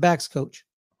defensive backs coach.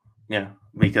 Yeah,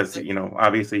 because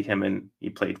obviously he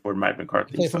played for Mike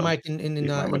McCarthy. He played for Mike in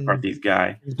Mike McCarthy's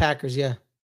guy. The Packers, yeah.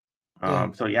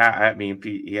 So I mean, if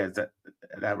he has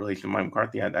that relation with Mike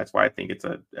McCarthy, that's why I think it's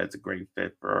a great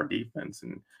fit for our defense,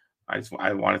 and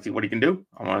I want to see what he can do.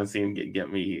 I want to see him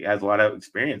get me. He has a lot of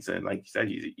experience, and like you said,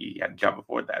 he had a job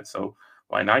before that, so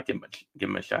why not give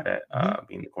him a shot at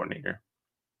being the coordinator?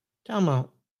 Talking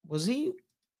about, was he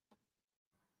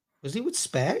with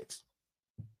Spags?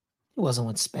 He wasn't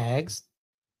with Spags.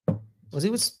 Was he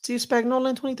with Steve Spagnuolo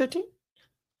in 2013?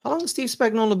 How long has Steve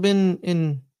Spagnuolo been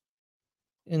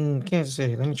in Kansas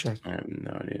City? Let me check. I have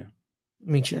no idea. Let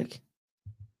me check.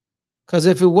 Because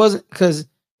if it wasn't, because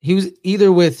he was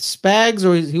either with Spags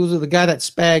or he was with the guy that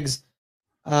Spags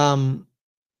Spags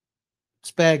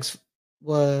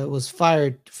was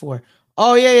fired for.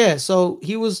 Oh yeah. So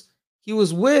he was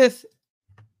with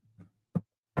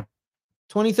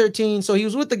 2013. So he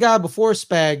was with the guy before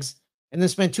Spags, and then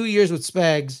spent 2 years with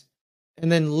Spags,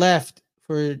 and then left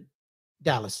for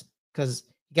Dallas because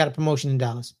he got a promotion in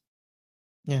Dallas.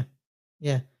 Yeah.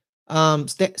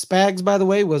 Spags, by the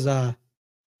way, was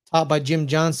taught by Jim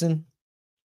Johnson,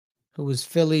 who was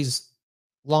Philly's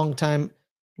longtime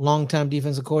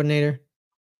defensive coordinator.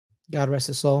 God rest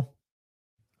his soul.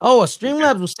 Oh, a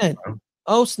Streamlabs was sent.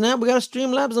 Oh snap, we got a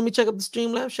Streamlabs. Let me check up the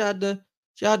Streamlabs. Shout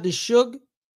out to Shug.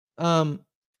 I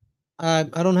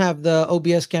don't have the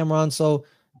OBS camera on, so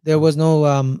there was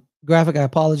no graphic. I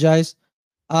apologize.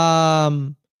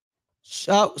 So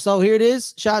here it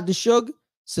is. Shout out to Shug. It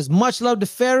says much love to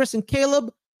Ferris and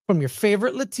Caleb from your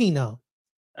favorite Latino.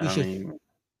 But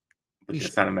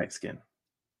it's not a Mexican.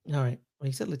 All right. Well,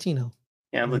 he said Latino.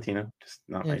 Yeah, I'm Latino, just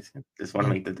not Mexican. Just want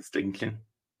to make the distinction.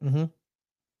 Mm-hmm.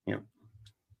 Yeah.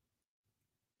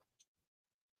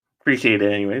 Appreciate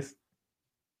it anyways.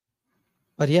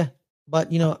 But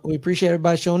we appreciate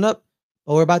everybody showing up.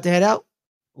 But we're about to head out.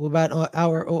 We're about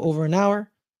over an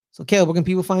hour. So Caleb, where can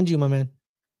people find you, my man?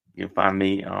 You can find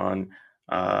me on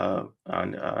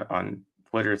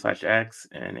Twitter/X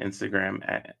and Instagram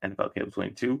at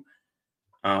NFLCaleb22.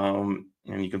 And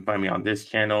you can find me on this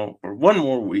channel for one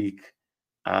more week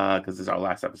because this is our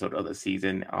last episode of the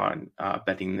season on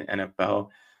betting the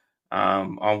NFL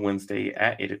on Wednesday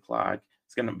at 8:00.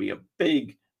 It's going to be a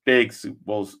big Super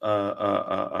Bowl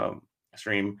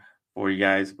stream for you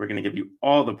guys. We're going to give you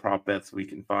all the prop bets we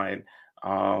can find.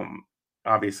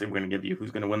 Obviously, we're going to give you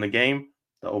who's going to win the game,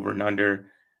 the over and under.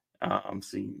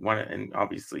 So you want it, and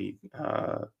obviously,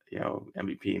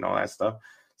 MVP and all that stuff.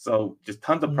 So just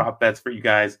tons of prop bets for you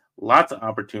guys. Lots of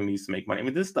opportunities to make money. I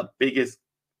mean, this is the biggest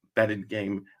betted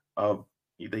game of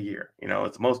the year.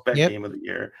 It's the most bet game of the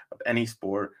year of any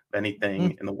sport, of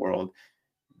anything in the world.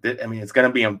 I mean, it's going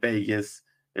to be in Vegas.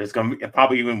 There's going to be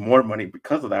probably even more money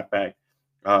because of that fact.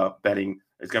 Betting.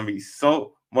 There's going to be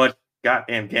so much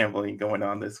goddamn gambling going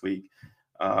on this week.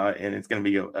 And it's going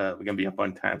to be a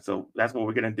fun time. So that's what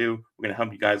we're going to do. We're going to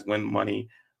help you guys win money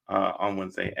on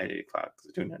Wednesday at 8:00.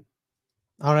 So tune in.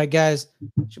 All right, guys.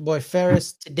 It's your boy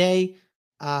Ferris. Today,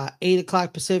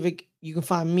 8:00 Pacific. You can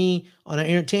find me on our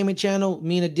entertainment channel.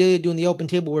 Me and Adelia doing the open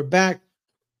table. We're back.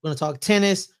 We're going to talk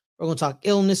tennis. We're going to talk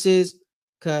illnesses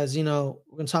because, we're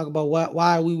going to talk about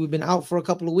why we've been out for a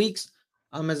couple of weeks,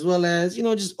 as well as,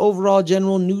 just overall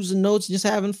general news and notes, just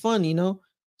having fun,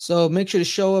 So make sure to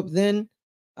show up then.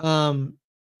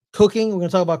 Cooking. We're going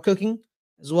to talk about cooking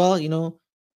as well. As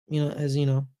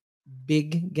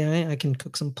big guy, I can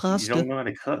cook some pasta. You don't know how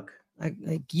to cook.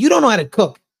 You don't know how to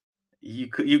cook.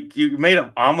 You made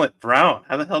an omelet brown.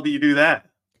 How the hell do you do that?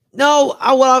 No,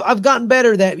 I've gotten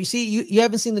better at that. You see, you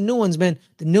haven't seen the new ones, man.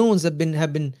 The new ones have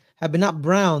been not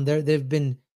brown. They've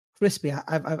been crispy.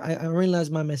 I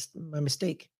realized my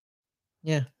mistake.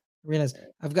 Yeah, I realized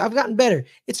I've gotten better.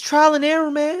 It's trial and error,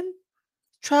 man.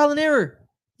 Trial and error.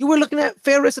 You were looking at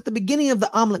Ferris at the beginning of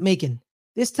the omelet making.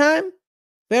 This time,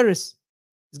 Ferris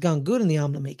has gone good in the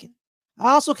omelet making.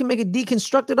 I also can make a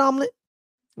deconstructed omelet,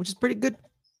 which is pretty good.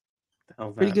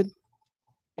 Pretty good.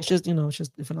 It's just, it's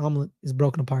just if an omelet is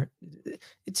broken apart,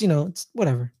 it's it's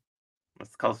whatever.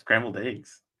 It's called scrambled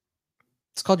eggs.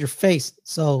 It's called your face.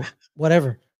 So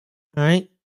whatever. All right.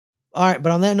 But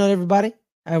on that note, everybody,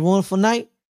 have a wonderful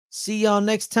night. See y'all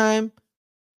next time.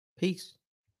 Peace.